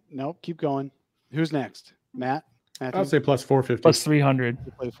 No, keep going. Who's next? Matt? Matthew? I'll say plus 450. Plus 300.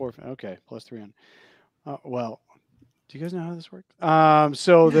 You play 4. Okay, plus 300. Well, do you guys know how this works?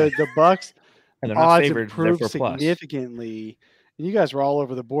 So the Bucks And they're not odds favored, improved therefore plus. significantly, and you guys were all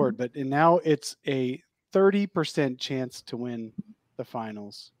over the board. But and now it's a 30% chance to win the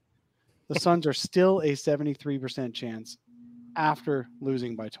finals. The Suns are still a 73% chance after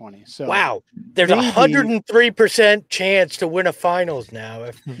losing by 20. So Wow. There's a maybe- 103% chance to win a finals now.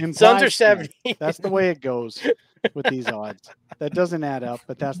 If implied Suns are chance. 70. That's the way it goes with these odds. That doesn't add up,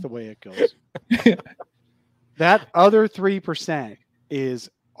 but that's the way it goes. That other 3% is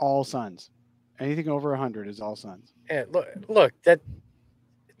all Suns. Anything over 100 is all Suns. Yeah, look, that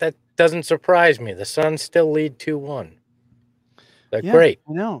doesn't surprise me. The Suns still lead 2-1. They're great.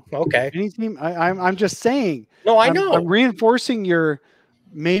 I know. Okay. Any team, I'm just saying. No, I know. I'm reinforcing your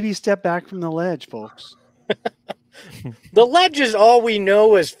maybe step back from the ledge, folks. The ledge is all we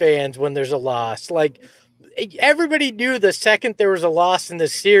know as fans when there's a loss. Like, everybody knew the second there was a loss in the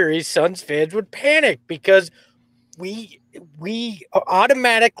series, Suns fans would panic because we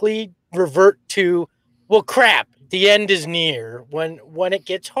automatically revert to, well, crap, the end is near when it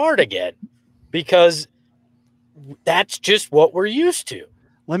gets hard again, because that's just what we're used to.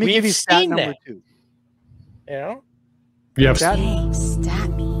 Let me give you stat number 2. You know? Yes. Stat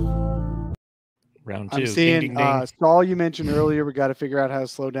me. Round 2. I'm seeing Ding, ding, ding. Saul, you mentioned earlier, we got to figure out how to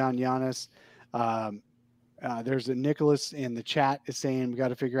slow down Giannis. There's a Nicholas in the chat is saying we got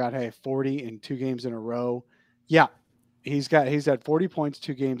to figure out, hey, 40 in 2 games in a row. Yeah, he's had 40 points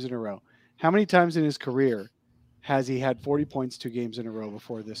 2 games in a row. How many times in his career has he had 40 points 2 games in a row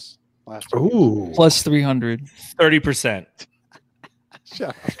before this last 2 games? Ooh, Plus 300. 30%. Shut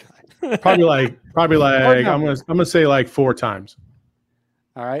up, guys. probably like I'm gonna say like 4 times.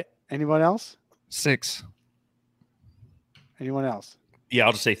 All right. Anyone else? 6. Anyone else? Yeah,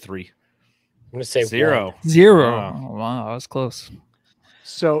 I'll just say 3. I'm going to say 0. 0. Wow. Oh, wow, I was close.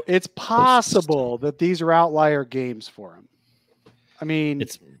 So it's possible that these are outlier games for him. I mean,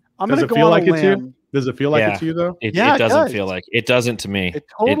 I'm going Does to it go feel on like a it to you? limb. Does it feel like Yeah. it to you though? It Yeah, it doesn't does. feel like it doesn't to me. It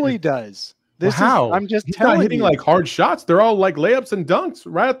totally does. This How? I'm just He's telling not hitting you. like hard shots. They're all like layups and dunks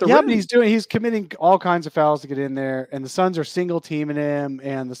right at the Yeah, rim. but he's committing all kinds of fouls to get in there, and the Suns are single teaming him,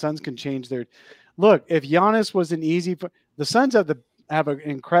 and the Suns can change their look. If Giannis was an easy, the Suns have an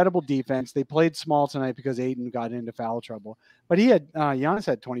incredible defense. They played small tonight because Ayton got into foul trouble, but Giannis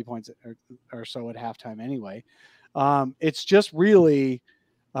had 20 points or so at halftime anyway. It's just really,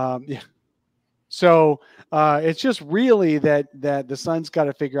 yeah. So it's just really that the Suns got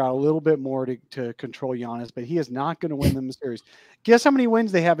to figure out a little bit more to control Giannis, but he is not going to win them the series. Guess how many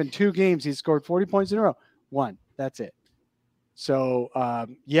wins they have in 2 games? He's scored 40 points in a row. 1. That's it. So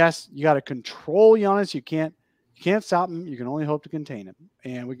yes, you got to control Giannis. You can't stop him. You can only hope to contain him,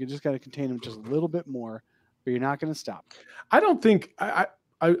 and we just got to contain him just a little bit more. But you're not going to stop. I don't think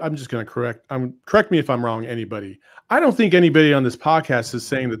I'm just going to correct me if I'm wrong. Anybody, I don't think anybody on this podcast is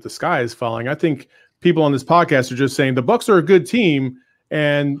saying that the sky is falling. I think people on this podcast are just saying the Bucks are a good team,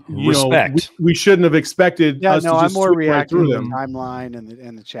 and we shouldn't have expected. Yeah, us no, to I'm just more sweep right reacting through to the them. timeline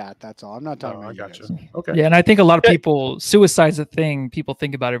and the chat. That's all. I'm not talking Oh, about I you gotcha. guys. Okay. Yeah, and I think a lot of people, suicide's a thing people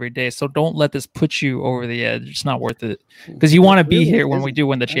think about every day. So don't let this put you over the edge. It's not worth it, because you want to be really here when we isn't. do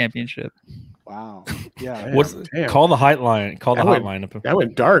win the championship. Wow. Yeah. Damn. Call the hotline. Call the That hotline up. That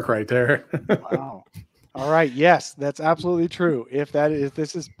went dark right there. Wow. All right. Yes, that's absolutely true. If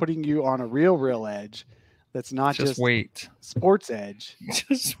this is putting you on a real edge, that's not just wait. sports edge.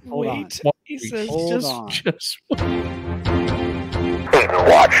 Just Hold on. wait. He says, Hold on. just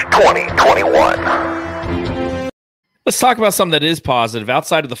Watch 2021. Let's talk about something that is positive.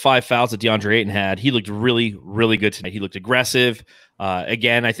 Outside of the 5 fouls that DeAndre Ayton had, he looked really, really good tonight. He looked aggressive.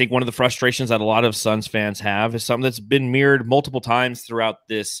 Again, I think one of the frustrations that a lot of Suns fans have is something that's been mirrored multiple times throughout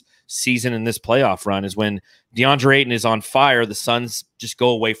this season and this playoff run is when DeAndre Ayton is on fire, the Suns just go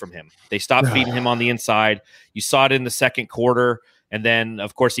away from him. They stop feeding him on the inside. You saw it in the second quarter. And then,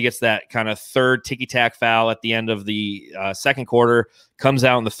 of course, he gets that kind of third ticky-tack foul at the end of the second quarter, comes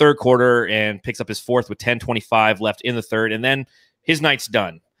out in the third quarter and picks up his 4th with 10:25 left in the third. And then his night's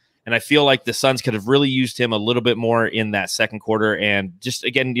done. And I feel like the Suns could have really used him a little bit more in that second quarter. And just,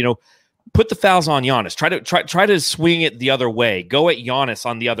 again, put the fouls on Giannis. Try to swing it the other way. Go at Giannis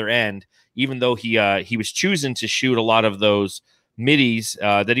on the other end, even though he was choosing to shoot a lot of those middies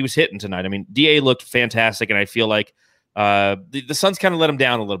that he was hitting tonight. I mean, DA looked fantastic, and I feel like the Suns kind of let him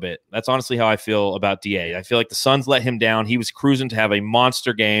down a little bit. That's honestly how I feel about DA. I feel like the Suns let him down. He was cruising to have a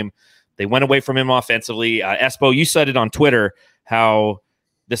monster game. They went away from him offensively. Espo, you said it on Twitter how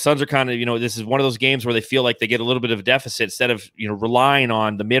the Suns are kind of, this is one of those games where they feel like they get a little bit of a deficit. Instead of, relying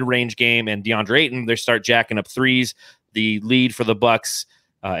on the mid-range game and DeAndre Ayton, they start jacking up threes. The lead for the Bucks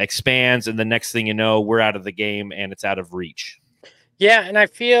expands, and the next thing you know, we're out of the game and it's out of reach. Yeah, and I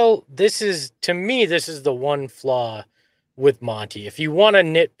feel this is the one flaw with Monty. If you want to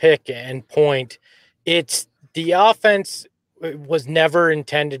nitpick and point, it's the offense was never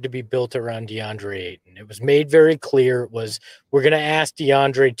intended to be built around DeAndre Ayton. It was made very clear we're going to ask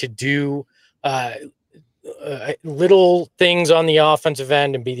DeAndre to do little things on the offensive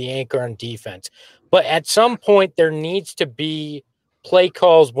end and be the anchor on defense. But at some point, there needs to be play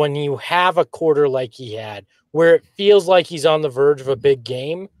calls when you have a quarter like he had, where it feels like he's on the verge of a big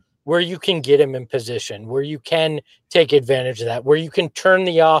game, where you can get him in position, where you can take advantage of that, where you can turn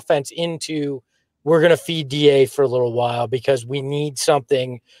the offense into, we're going to feed DA for a little while because we need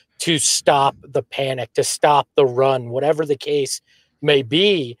something to stop the panic, to stop the run, whatever the case may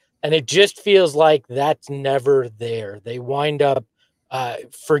be. And it just feels like that's never there. They wind up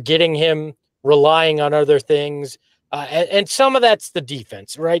forgetting him, relying on other things. And some of that's the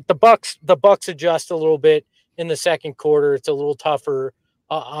defense, right? The Bucks adjust a little bit in the second quarter. It's a little tougher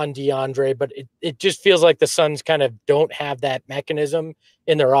on DeAndre, but it just feels like the Suns kind of don't have that mechanism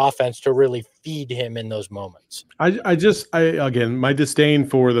in their offense to really feed him in those moments. Again, my disdain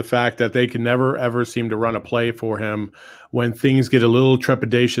for the fact that they can never, ever seem to run a play for him when things get a little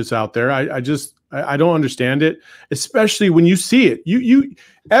trepidatious out there. I don't understand it, especially when you see it. You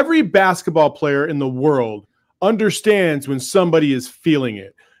every basketball player in the world understands when somebody is feeling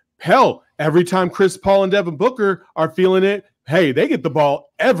it. Hell, every time Chris Paul and Devin Booker are feeling it, hey, they get the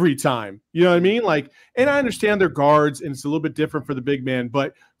ball every time. You know what I mean? Like, and I understand they're guards and it's a little bit different for the big man,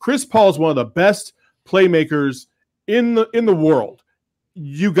 but Chris Paul is one of the best playmakers in the world.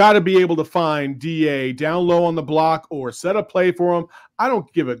 You got to be able to find DA down low on the block or set a play for him. I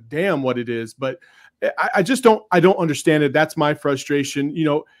don't give a damn what it is, but I just don't understand it. That's my frustration. You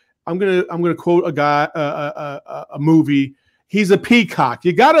know, I'm gonna quote a guy, a movie. He's a peacock.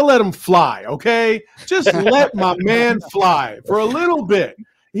 You got to let him fly, okay? Just let my man fly for a little bit.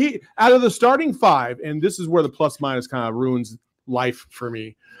 He out of the starting five, and this is where the plus minus kind of ruins life for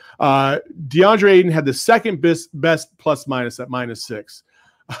me. DeAndre Ayton had the second best plus minus at -6.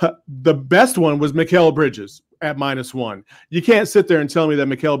 The best one was Mikal Bridges at -1. You can't sit there and tell me that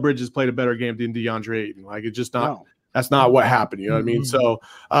Mikal Bridges played a better game than DeAndre Ayton. Like, it's just not. No. That's not what happened. You know what I mean? So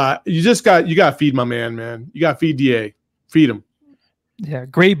you got to feed my man. You got to feed DA. Feed him. Yeah,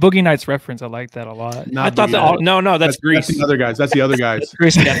 great Boogie Nights reference. I like that a lot. I thought that. No, that's Grease. That's the other guys. That's the other guys.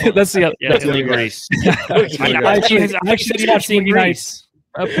 Grease. That's the other. Yeah, definitely Grease. I actually watched Boogie Nights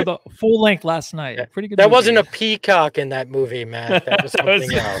for the full length last night. Pretty good. That wasn't a peacock in that movie, Matt. That was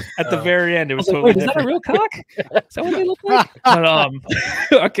something else. At the very end, it was. Wait, is that a real cock? Is that what they look like?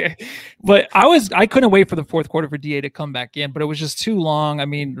 But, okay, but I couldn't wait for the fourth quarter for DA to come back in, but it was just too long. I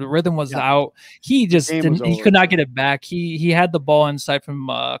mean, the rhythm was out. He just didn't. He could not get it back. He had the ball inside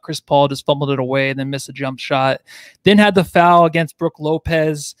from Chris Paul, just fumbled it away, and then missed a jump shot. Then had the foul against Brook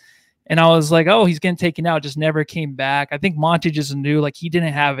Lopez. And I was like, oh, he's getting taken out, just never came back. I think Monty just knew like he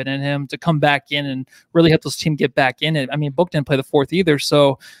didn't have it in him to come back in and really help this team get back in it. I mean, Book didn't play the fourth either.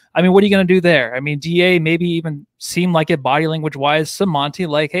 So, I mean, what are you going to do there? I mean, DA maybe even seemed like it body language wise to Monty,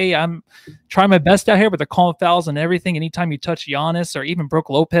 like, hey, I'm trying my best out here, but they're calling fouls and everything. Anytime you touch Giannis or even Brook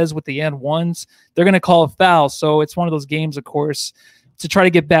Lopez with the N1s, they're going to call a foul. So it's one of those games, of course, to try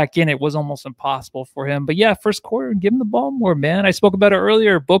to get back in, it was almost impossible for him. But yeah, first quarter, give him the ball more, man. I spoke about it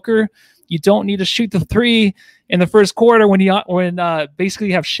earlier. Booker, you don't need to shoot the three in the first quarter when basically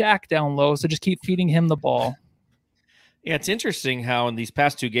you have Shaq down low. So just keep feeding him the ball. Yeah, it's interesting how in these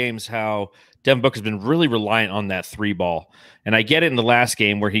past two games, how Devin Booker's been really reliant on that three ball. And I get it in the last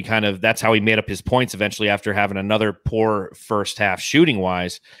game where that's how he made up his points eventually after having another poor first half shooting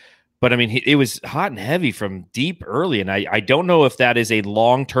wise. But I mean, it was hot and heavy from deep early. And I don't know if that is a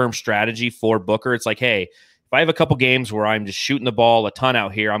long-term strategy for Booker. It's like, hey, if I have a couple games where I'm just shooting the ball a ton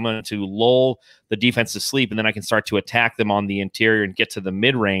out here, I'm going to lull the defense to sleep, and then I can start to attack them on the interior and get to the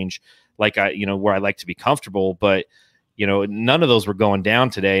mid-range, like where I like to be comfortable. But none of those were going down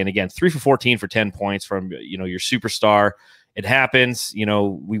today. And again, 3 for 14 for 10 points from your superstar. It happens.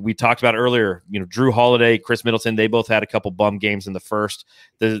 We talked about earlier, Drew Holiday, Chris Middleton, they both had a couple bum games in the first.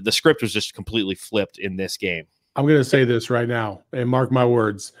 The script was just completely flipped in this game. I'm going to say this right now, and mark my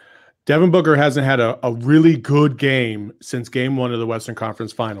words. Devin Booker hasn't had a really good game since game 1 of the Western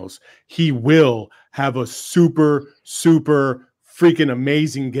Conference Finals. He will have a super, super freaking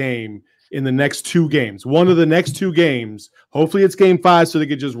amazing game in the next 2 games. One of the next 2 games. Hopefully it's game 5 so they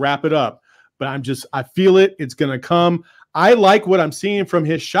could just wrap it up. But I feel it. It's going to come. I like what I'm seeing from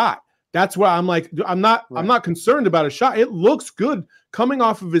his shot. That's why I'm like, I'm not concerned about a shot. It looks good coming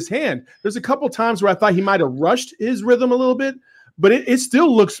off of his hand. There's a couple times where I thought he might have rushed his rhythm a little bit, but it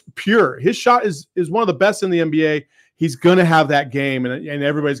still looks pure. His shot is one of the best in the NBA. He's going to have that game, and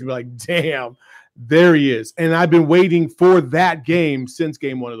everybody's going to be like, damn, there he is. And I've been waiting for that game since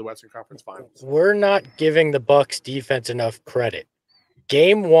game 1 of the Western Conference Finals. We're not giving the Bucks defense enough credit.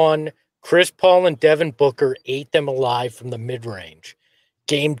 Game 1, Chris Paul and Devin Booker ate them alive from the mid-range.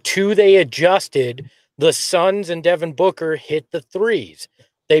 Game 2, they adjusted. The Suns and Devin Booker hit the threes.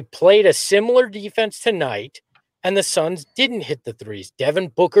 They played a similar defense tonight. and the Suns didn't hit the threes. Devin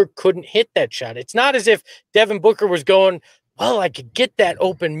Booker couldn't hit that shot. It's not as if Devin Booker was going, well, I could get that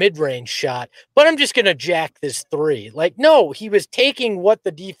open mid-range shot, but I'm just going to jack this three. Like, no, he was taking what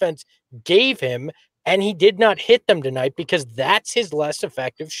the defense gave him, and he did not hit them tonight because that's his less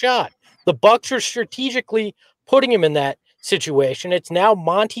effective shot. The Bucks are strategically putting him in that situation. It's now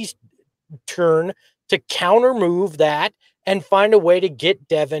Monty's turn to counter move that and find a way to get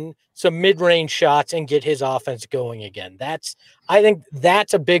Devin some mid-range shots and get his offense going again. I think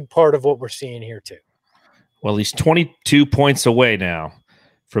that's a big part of what we're seeing here too. Well, he's 22 points away now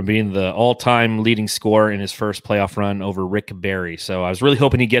from being the all-time leading scorer in his first playoff run over Rick Barry. So I was really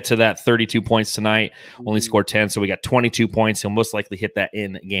hoping he'd get to that 32 points tonight. Only scored 10, so we got 22 points. He'll most likely hit that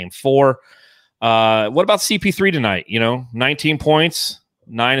in game 4. What about CP3 tonight? 19 points,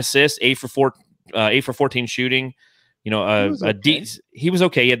 9 assists, 8 for 14 shooting. He was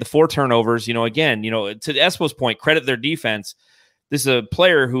okay. He had the 4 turnovers. Again, to Espo's point, credit their defense. This is a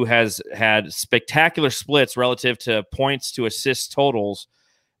player who has had spectacular splits relative to points to assist totals,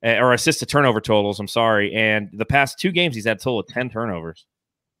 or assist to turnover totals. I'm sorry. And the past 2 games, he's had a total of 10 turnovers.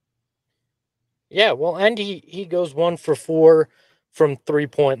 Yeah, well, and he goes 1 for 4 from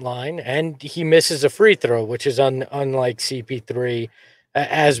 3-point line, and he misses a free throw, which is unlike CP3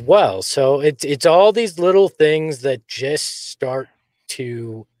 as well. So it's all these little things that just start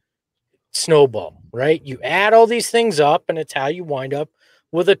to snowball, right? You add all these things up, and it's how you wind up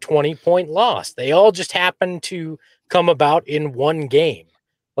with a 20-point loss. They all just happen to come about in one game.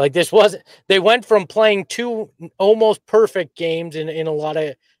 Like they went from playing 2 almost perfect games in a lot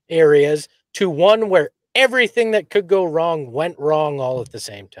of areas to one where everything that could go wrong went wrong all at the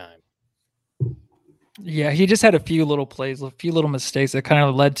same time. Yeah, he just had a few little plays, a few little mistakes that kind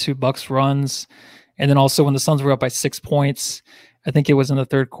of led to Bucks runs. And then also when the Suns were up by 6 points, I think it was in the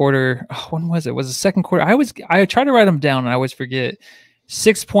third quarter. Oh, when was it? Was the second quarter? I tried to write them down and I always forget.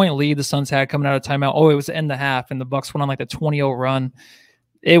 6-point lead the Suns had coming out of timeout. Oh, it was in the half, and the Bucks went on like a 20-0 run.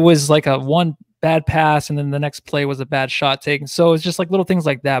 It was like a one bad pass, and then the next play was a bad shot taken. So it's just like little things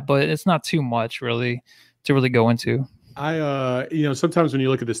like that, but it's not too much really to really go into. Sometimes when you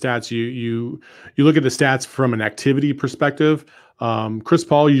look at the stats, you look at the stats from an activity perspective. Chris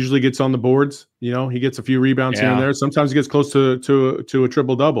Paul usually gets on the boards. He gets a few rebounds here and there. Sometimes he gets close to a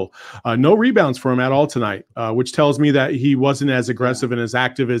triple double. No rebounds for him at all tonight, which tells me that he wasn't as aggressive and as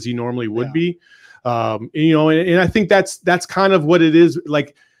active as he normally would be. And I think that's kind of what it is.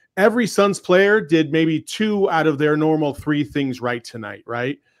 Like every Suns player did maybe 2 out of their normal 3 things right tonight,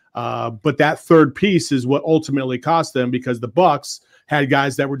 right? But that third piece is what ultimately cost them, because the Bucks had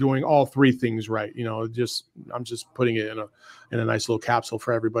guys that were doing all 3 things right. I'm just putting it in a nice little capsule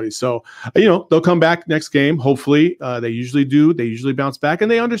for everybody. So, they'll come back next game. Hopefully, they usually do. They usually bounce back, and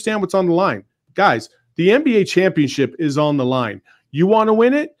they understand what's on the line. Guys, the NBA championship is on the line. You want to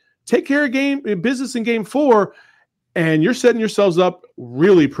win it? Take care of business in game 4, and you're setting yourselves up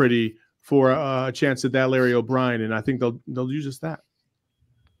really pretty for a chance at that Larry O'Brien. And I think they'll do just that.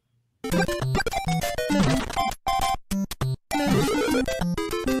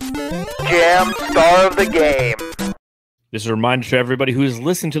 Jam Star of the Game. This is a reminder to everybody who is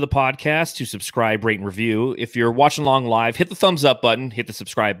listening to the podcast to subscribe, rate, and review. If you're watching along live, hit the thumbs up button, hit the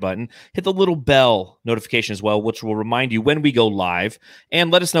subscribe button, hit the little bell notification as well, which will remind you when we go live. And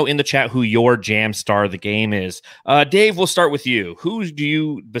let us know in the chat who your Jam Star of the Game is. Dave, we'll start with you. Who do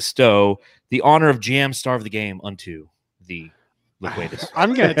you bestow the honor of Jam Star of the Game unto the Liquidus?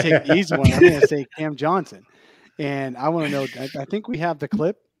 I'm going to take the easy one. I'm going to say Cam Johnson. And I want to know, I think we have the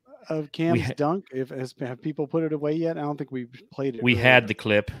clip of Cam's dunk. Have people put it away yet? I don't think we've played it. We had the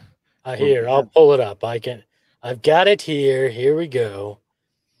clip. Here, I'll pull it up. I've got it here. Here we go.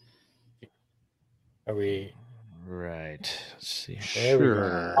 Are we right? Let's see.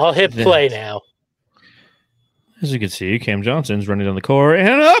 Sure. I'll hit play now. As you can see, Cam Johnson's running down the court, and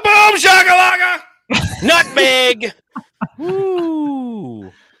boom, shakalaka, nutmeg.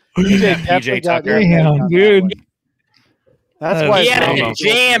 Woo! PJ Tucker. Damn, dude. That's why he had a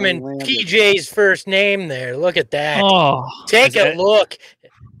jam in PJ's first name there. Look at that. Oh, take a look.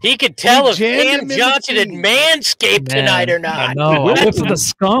 He could tell if Cam Johnson had manscaped tonight or not. No, whip of the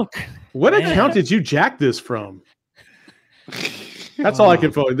skunk. What account did you jack this from? That's all I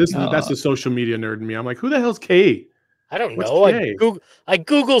can follow. That's the social media nerd in me. I'm like, who the hell's K? I don't know. I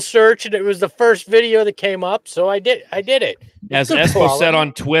Google searched and it was the first video that came up, so I did it. As Espo said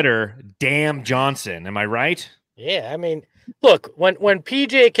on Twitter, damn Johnson. Am I right? Yeah, I mean, look, when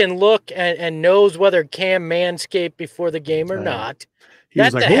PJ can look and knows whether Cam manscaped before the game or not,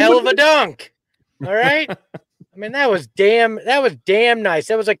 that's a hell of a dunk. All right? I mean, that was damn nice.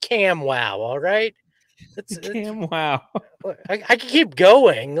 That was a Cam wow, all right? Cam, wow. I can keep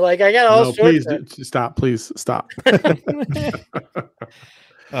going. Like I got all No, sorts. please stop. Please stop.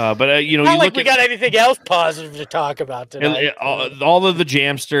 But you know, Not you like look we at got anything else positive to talk about tonight. all of the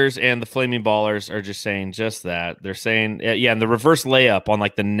Jamsters and the Flaming Ballers are just saying just that. They're saying, yeah, and the reverse layup on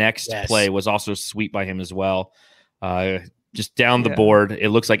like the next play was also sweet by him as well. Just down the board, it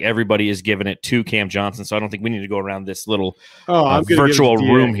looks like everybody is giving it to Cam Johnson. So I don't think we need to go around this little virtual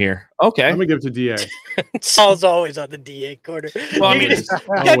room here. Okay, I'm gonna give it to DA. Saul's always on the DA corner. Well, I mean,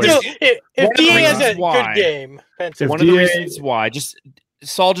 if DA has a good game, one of the reasons why,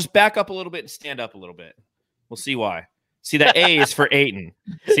 Saul, just back up a little bit and stand up a little bit. We'll see why. See, that A is for Ayton.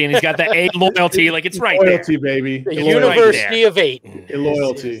 See, and he's got the A loyalty, like it's right loyalty, there. Baby. The University of Ayton.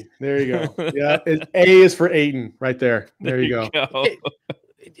 Loyalty. There you go. Yeah, A is for Ayton, right there. There you go.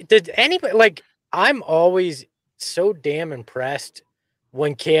 Did anybody like? I'm always so damn impressed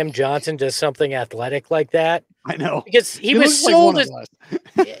when Cam Johnson does something athletic like that. I know, because he was sold as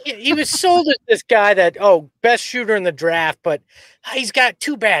he was sold as this guy that best shooter in the draft, but he's got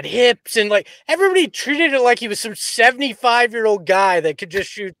too bad hips, and like everybody treated it like he was some 75-year-old guy that could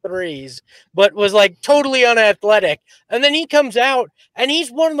just shoot threes, but was like totally unathletic. And then he comes out and he's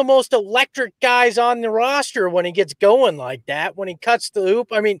one of the most electric guys on the roster when he gets going like that. When he cuts the hoop,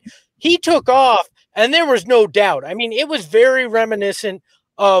 I mean, he took off, and there was no doubt. I mean, it was very reminiscent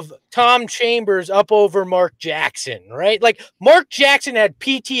of Tom Chambers up over Mark Jackson, right? Like Mark Jackson had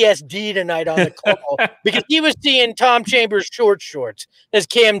PTSD tonight on the call because he was seeing Tom Chambers shorts as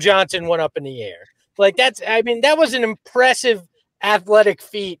Cam Johnson went up in the air. Like that was an impressive athletic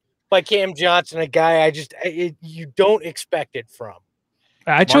feat by Cam Johnson, a guy you don't expect it from.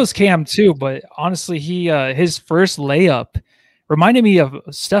 I chose Cam too, but honestly, his first layup reminded me of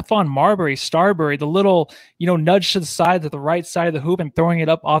Stephon Marbury, Starbury, the little, nudge to the side, to the right side of the hoop and throwing it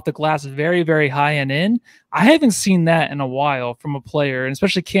up off the glass very, very high and in. I haven't seen that in a while from a player, and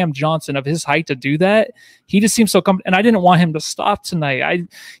especially Cam Johnson of his height to do that. He just seems so and I didn't want him to stop tonight.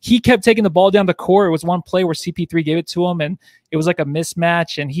 He kept taking the ball down the court. It was one play where CP3 gave it to him, and it was like a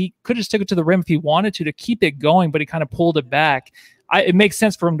mismatch, and he could have just took it to the rim if he wanted to keep it going, but he kind of pulled it back. It makes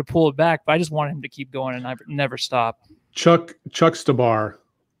sense for him to pull it back, but I just wanted him to keep going and never stop. Chuck Stabar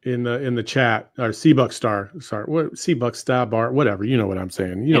in the chat, or C-Buck Star, sorry, what C-Buck Star Bar, whatever, you know what I'm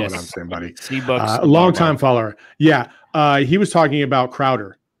saying. You know what I'm saying, buddy. C-Buck, a long time follower. Yeah, he was talking about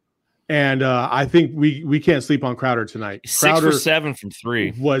Crowder. And I think we can't sleep on Crowder tonight. 6 for 7 from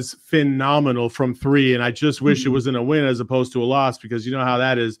 3 was phenomenal from 3, and I just wish it was in a win as opposed to a loss, because you know how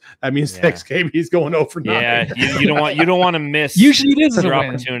that is. That means next game he's going 0 for 9. Yeah, you don't want to miss. Usually it is your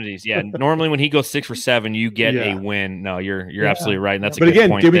opportunities. Yeah, normally when he goes 6 for 7, you get a win. No, you're absolutely right. And that's but a good again,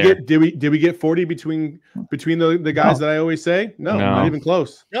 point did we get 40 between the guys that I always say? No, not even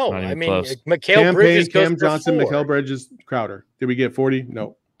close. No, I mean Mikal Bridges, Cam Johnson, Mikal Bridges, Crowder. Did we get 40?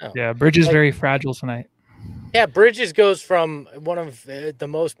 No. Oh. Yeah, Bridges very fragile tonight. Yeah, Bridges goes from one of the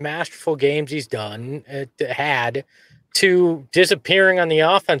most masterful games he's had to disappearing on the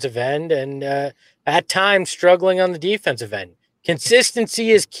offensive end and at times struggling on the defensive end.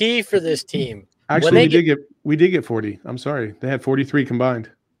 Consistency is key for this team. Actually, we did get 40. I'm sorry. They had 43 combined.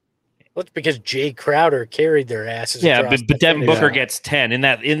 Well, it's because Jay Crowder carried their asses. Yeah, but Devin Booker gets 10 in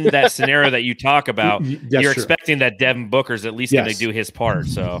that scenario that you talk about. You're expecting that Devin Booker's at least going to do his part.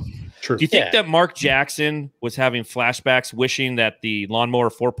 So, true. Do you think that Mark Jackson was having flashbacks, wishing that the Lawnmower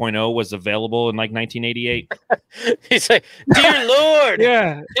 4.0 was available in like 1988? He's like, "Dear Lord,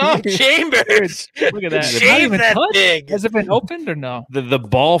 Tom Chambers, look at that! Shave that thing. Has it been opened or no? The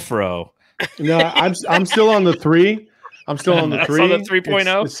ball throw. No, I'm still on the 3. I'm still on the 3. On the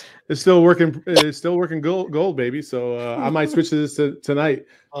 3.0. It's still working. It's still working gold, baby. So I might switch to this tonight,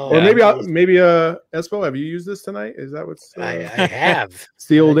 or maybe Espo. Have you used this tonight? Is that what's? I have. It's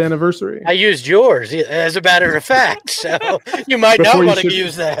the old anniversary. I used yours, as a matter of fact. So you might not want to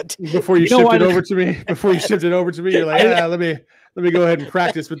use that before you shipped it over to me. Before you shipped it over to me, you're like, let me go ahead and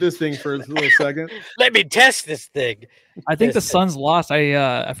practice with this thing for a little second. Let me test this thing. I think the Suns lost.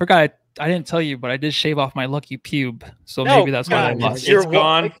 I forgot. I didn't tell you, but I did shave off my lucky pube, so maybe that's why I lost. It's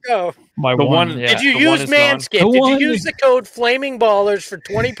gone. My the one. Yeah. Did you use Manscaped? Did you use the code Flaming Ballers for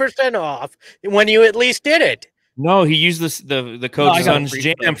 20% off when you at least did it? No, he used the code Suns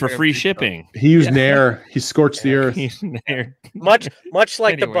Jam for free shipping. He used Nair. He scorched the earth. Much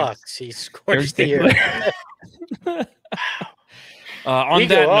like the Bucks, he scorched the earth. On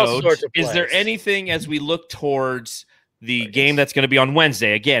that note, is there anything as we look towards the game that's going to be on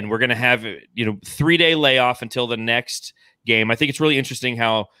Wednesday? Again, we're going to have 3-day layoff until the next game. I think it's really interesting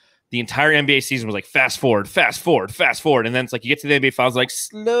how the entire NBA season was like fast forward, and then it's like you get to the NBA finals, like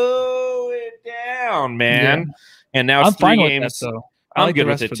slow it it down, man. Yeah. And now I'm it's 3 fine games. with that, though. I I'm like the good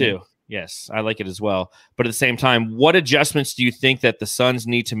with rest it for them. too. Yes, I like it as well. But at the same time, what adjustments do you think that the Suns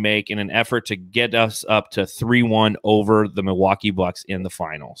need to make in an effort to get us up to 3-1 over the Milwaukee Bucks in the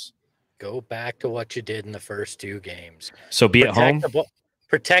finals? Go back to what you did in the first 2 games. So be at home.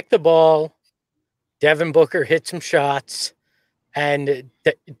 Protect the ball. Devin Booker hit some shots, and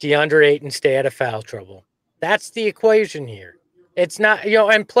DeAndre Ayton stay out of foul trouble. That's the equation here. It's not,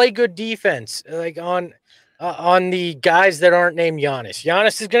 and play good defense, like on the guys that aren't named Giannis.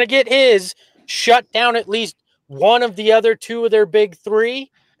 Giannis is going to get his, shut down at least one of the other 2 of their big 3,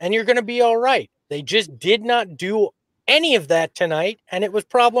 and you're going to be all right. They just did not do any of that tonight, and it was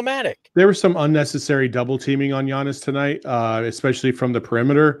problematic. There was some unnecessary double teaming on Giannis tonight, especially from the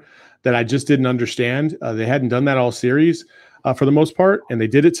perimeter, that I just didn't understand. They hadn't done that all series for the most part, and they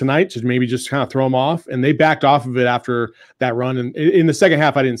did it tonight to maybe just kind of throw them off, and they backed off of it after that run. And in the second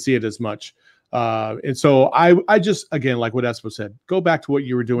half, I didn't see it as much. And so I just, again, like what Espo said, go back to what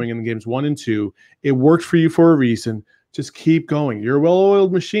you were doing in the games 1 and 2. It worked for you for a reason. Just keep going. You're a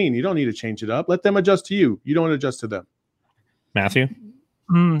well-oiled machine. You don't need to change it up. Let them adjust to you. You don't adjust to them. Matthew?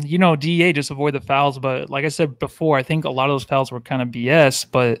 DEA just avoid the fouls. But like I said before, I think a lot of those fouls were kind of BS.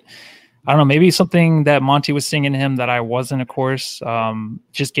 But I don't know, maybe something that Monty was seeing in him that I wasn't, of course.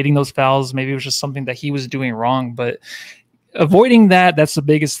 Just getting those fouls, maybe it was just something that he was doing wrong. But avoiding that's the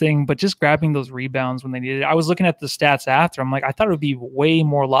biggest thing. But just grabbing those rebounds when they needed it. I was looking at the stats after. I'm like, I thought it would be way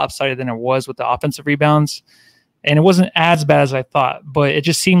more lopsided than it was with the offensive rebounds. And it wasn't as bad as I thought. But it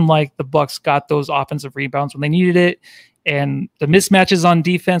just seemed like the Bucks got those offensive rebounds when they needed it. And the mismatches on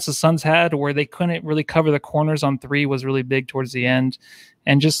defense the Suns had where they couldn't really cover the corners on 3 was really big towards the end.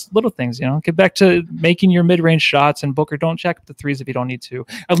 And just little things, get back to making your mid-range shots. And Booker, don't check up the 3s if you don't need to.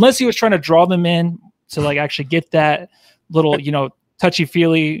 Unless he was trying to draw them in to actually get that little,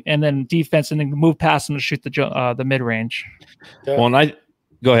 touchy-feely and then defense and then move past them to shoot the mid-range. Well,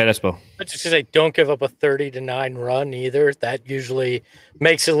 go ahead, Espo. I just say don't give up a 30-9 run either. That usually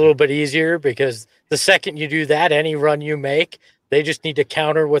makes it a little bit easier because the second you do that, any run you make, they just need to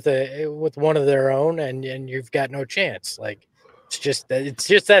counter with one of their own, and you've got no chance. Like it's just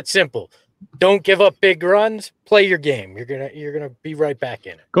that simple. Don't give up big runs. Play your game. You're gonna be right back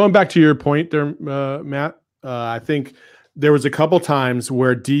in it. Going back to your point there, Matt, I think there was a couple times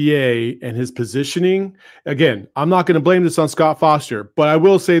where DA and his positioning, again, I'm not going to blame this on Scott Foster, but I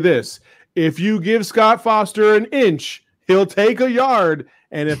will say this. If you give Scott Foster an inch, he'll take a yard.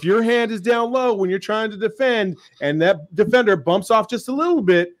 And if your hand is down low when you're trying to defend and that defender bumps off just a little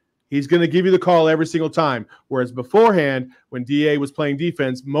bit, he's going to give you the call every single time. Whereas beforehand, when DA was playing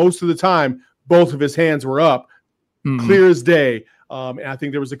defense, most of the time, both of his hands were up, clear as day. And I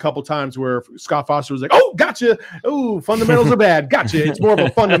think there was a couple times where Scott Foster was like, "Oh, gotcha! Oh, fundamentals are bad. Gotcha!" It's more of a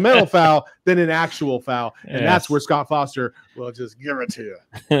fundamental foul than an actual foul, and that's where Scott Foster will just give it to you.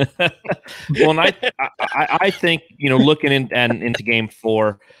 Well, and I think looking into Game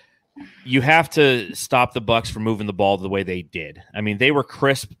 4, you have to stop the Bucks from moving the ball the way they did. I mean, they were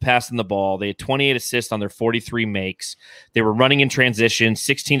crisp passing the ball. They had 28 assists on their 43 makes. They were running in transition,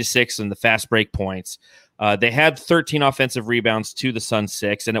 16-6 in the fast break points. They had 13 offensive rebounds to the Suns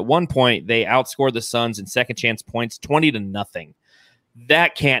 6, and at one point they outscored the Suns in second chance points 20-0.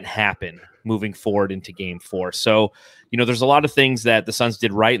 That can't happen moving forward into Game 4. So, there's a lot of things that the Suns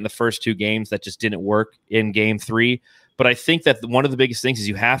did right in the first 2 games that just didn't work in Game 3. But I think that one of the biggest things is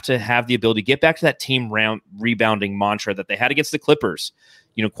you have to have the ability to get back to that team rebounding mantra that they had against the Clippers.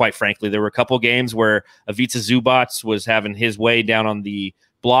 Quite frankly, there were a couple games where Ivica Zubac was having his way down on the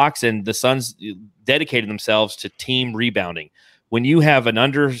blocks, and the Suns dedicated themselves to team rebounding. When you have an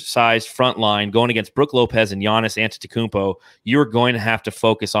undersized front line going against Brook Lopez and Giannis Antetokounmpo, you're going to have to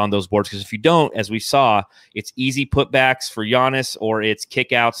focus on those boards, because if you don't, as we saw, it's easy putbacks for Giannis or it's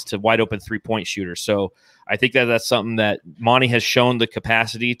kickouts to wide open 3-point shooters. So I think that that's something that Monty has shown the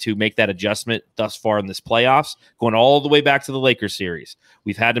capacity to make that adjustment thus far in this playoffs, going all the way back to the Lakers series.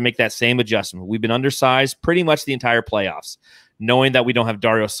 We've had to make that same adjustment. We've been undersized pretty much the entire playoffs. Knowing that we don't have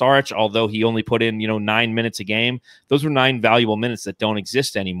Dario Saric, although he only put in 9 minutes a game, those were 9 valuable minutes that don't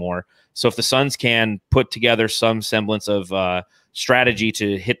exist anymore. So if the Suns can put together some semblance of strategy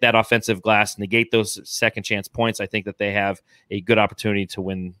to hit that offensive glass, negate those second chance points, I think that they have a good opportunity to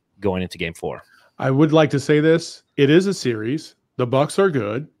win going into Game 4. I would like to say this. It is a series. The Bucks are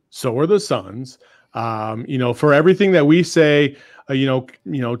good. So are the Suns. For everything that we say,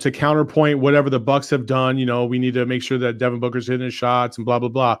 to counterpoint whatever the Bucks have done, we need to make sure that Devin Booker's hitting his shots and blah, blah,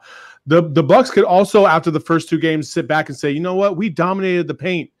 blah. The Bucks could also, after the first 2 games, sit back and say, you know what? We dominated the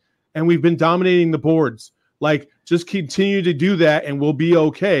paint and we've been dominating the boards. Like, just continue to do that and we'll be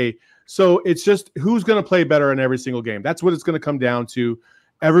okay. So it's just who's going to play better in every single game. That's what it's going to come down to.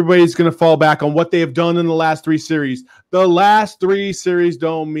 Everybody's going to fall back on what they have done in the last 3 series. The last 3 series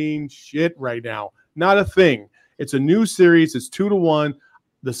don't mean shit right now. Not a thing. It's a new series. It's 2-1.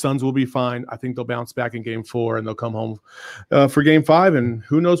 The Suns will be fine. I think they'll bounce back in game 4 and they'll come home for game 5. And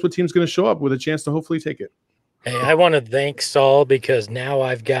who knows what team's going to show up with a chance to hopefully take it. Hey, I want to thank Saul because now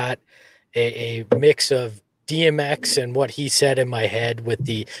I've got a mix of DMX and what he said in my head with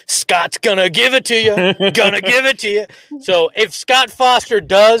the Scott's gonna give it to you, gonna give it to you. So if Scott Foster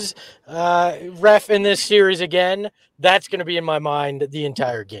does ref in this series again, that's going to be in my mind the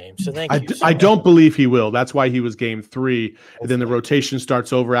entire game. So thank you. I don't believe he will. That's why he was game 3. And then the rotation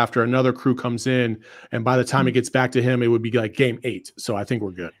starts over after another crew comes in. And by the time it gets back to him, it would be like game 8. So I think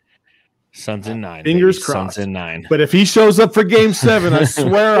we're good. Suns in 9. Fingers baby. crossed. Suns in 9. But if he shows up for game 7, I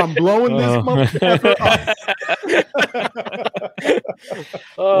swear I'm blowing this motherfucker up.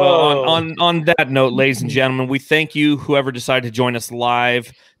 Well, on that note, ladies and gentlemen, we thank you, whoever decided to join us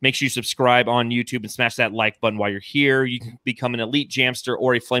live. Make sure you subscribe on YouTube and smash that like button while you're here. You can become an elite jamster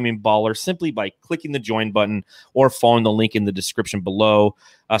or a flaming baller simply by clicking the join button or following the link in the description below.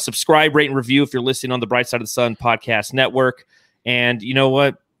 Subscribe, rate, and review if you're listening on the Bright Side of the Sun podcast network. And you know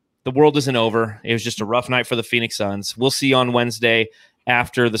what? The world isn't over. It was just a rough night for the Phoenix Suns. We'll see you on Wednesday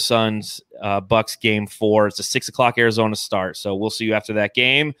after the Suns Bucks game 4. It's a 6 o'clock Arizona start. So we'll see you after that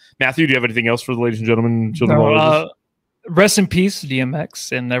game. Matthew, do you have anything else for the ladies and gentlemen? Rest in peace,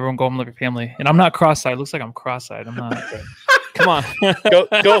 DMX, and everyone go home and love your family. And I'm not cross-eyed. Looks like I'm cross-eyed. I'm not. Come on.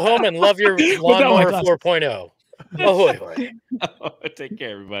 Go home and love your lawnmower 4.0. Ahoy. Take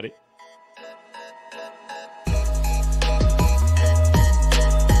care, everybody.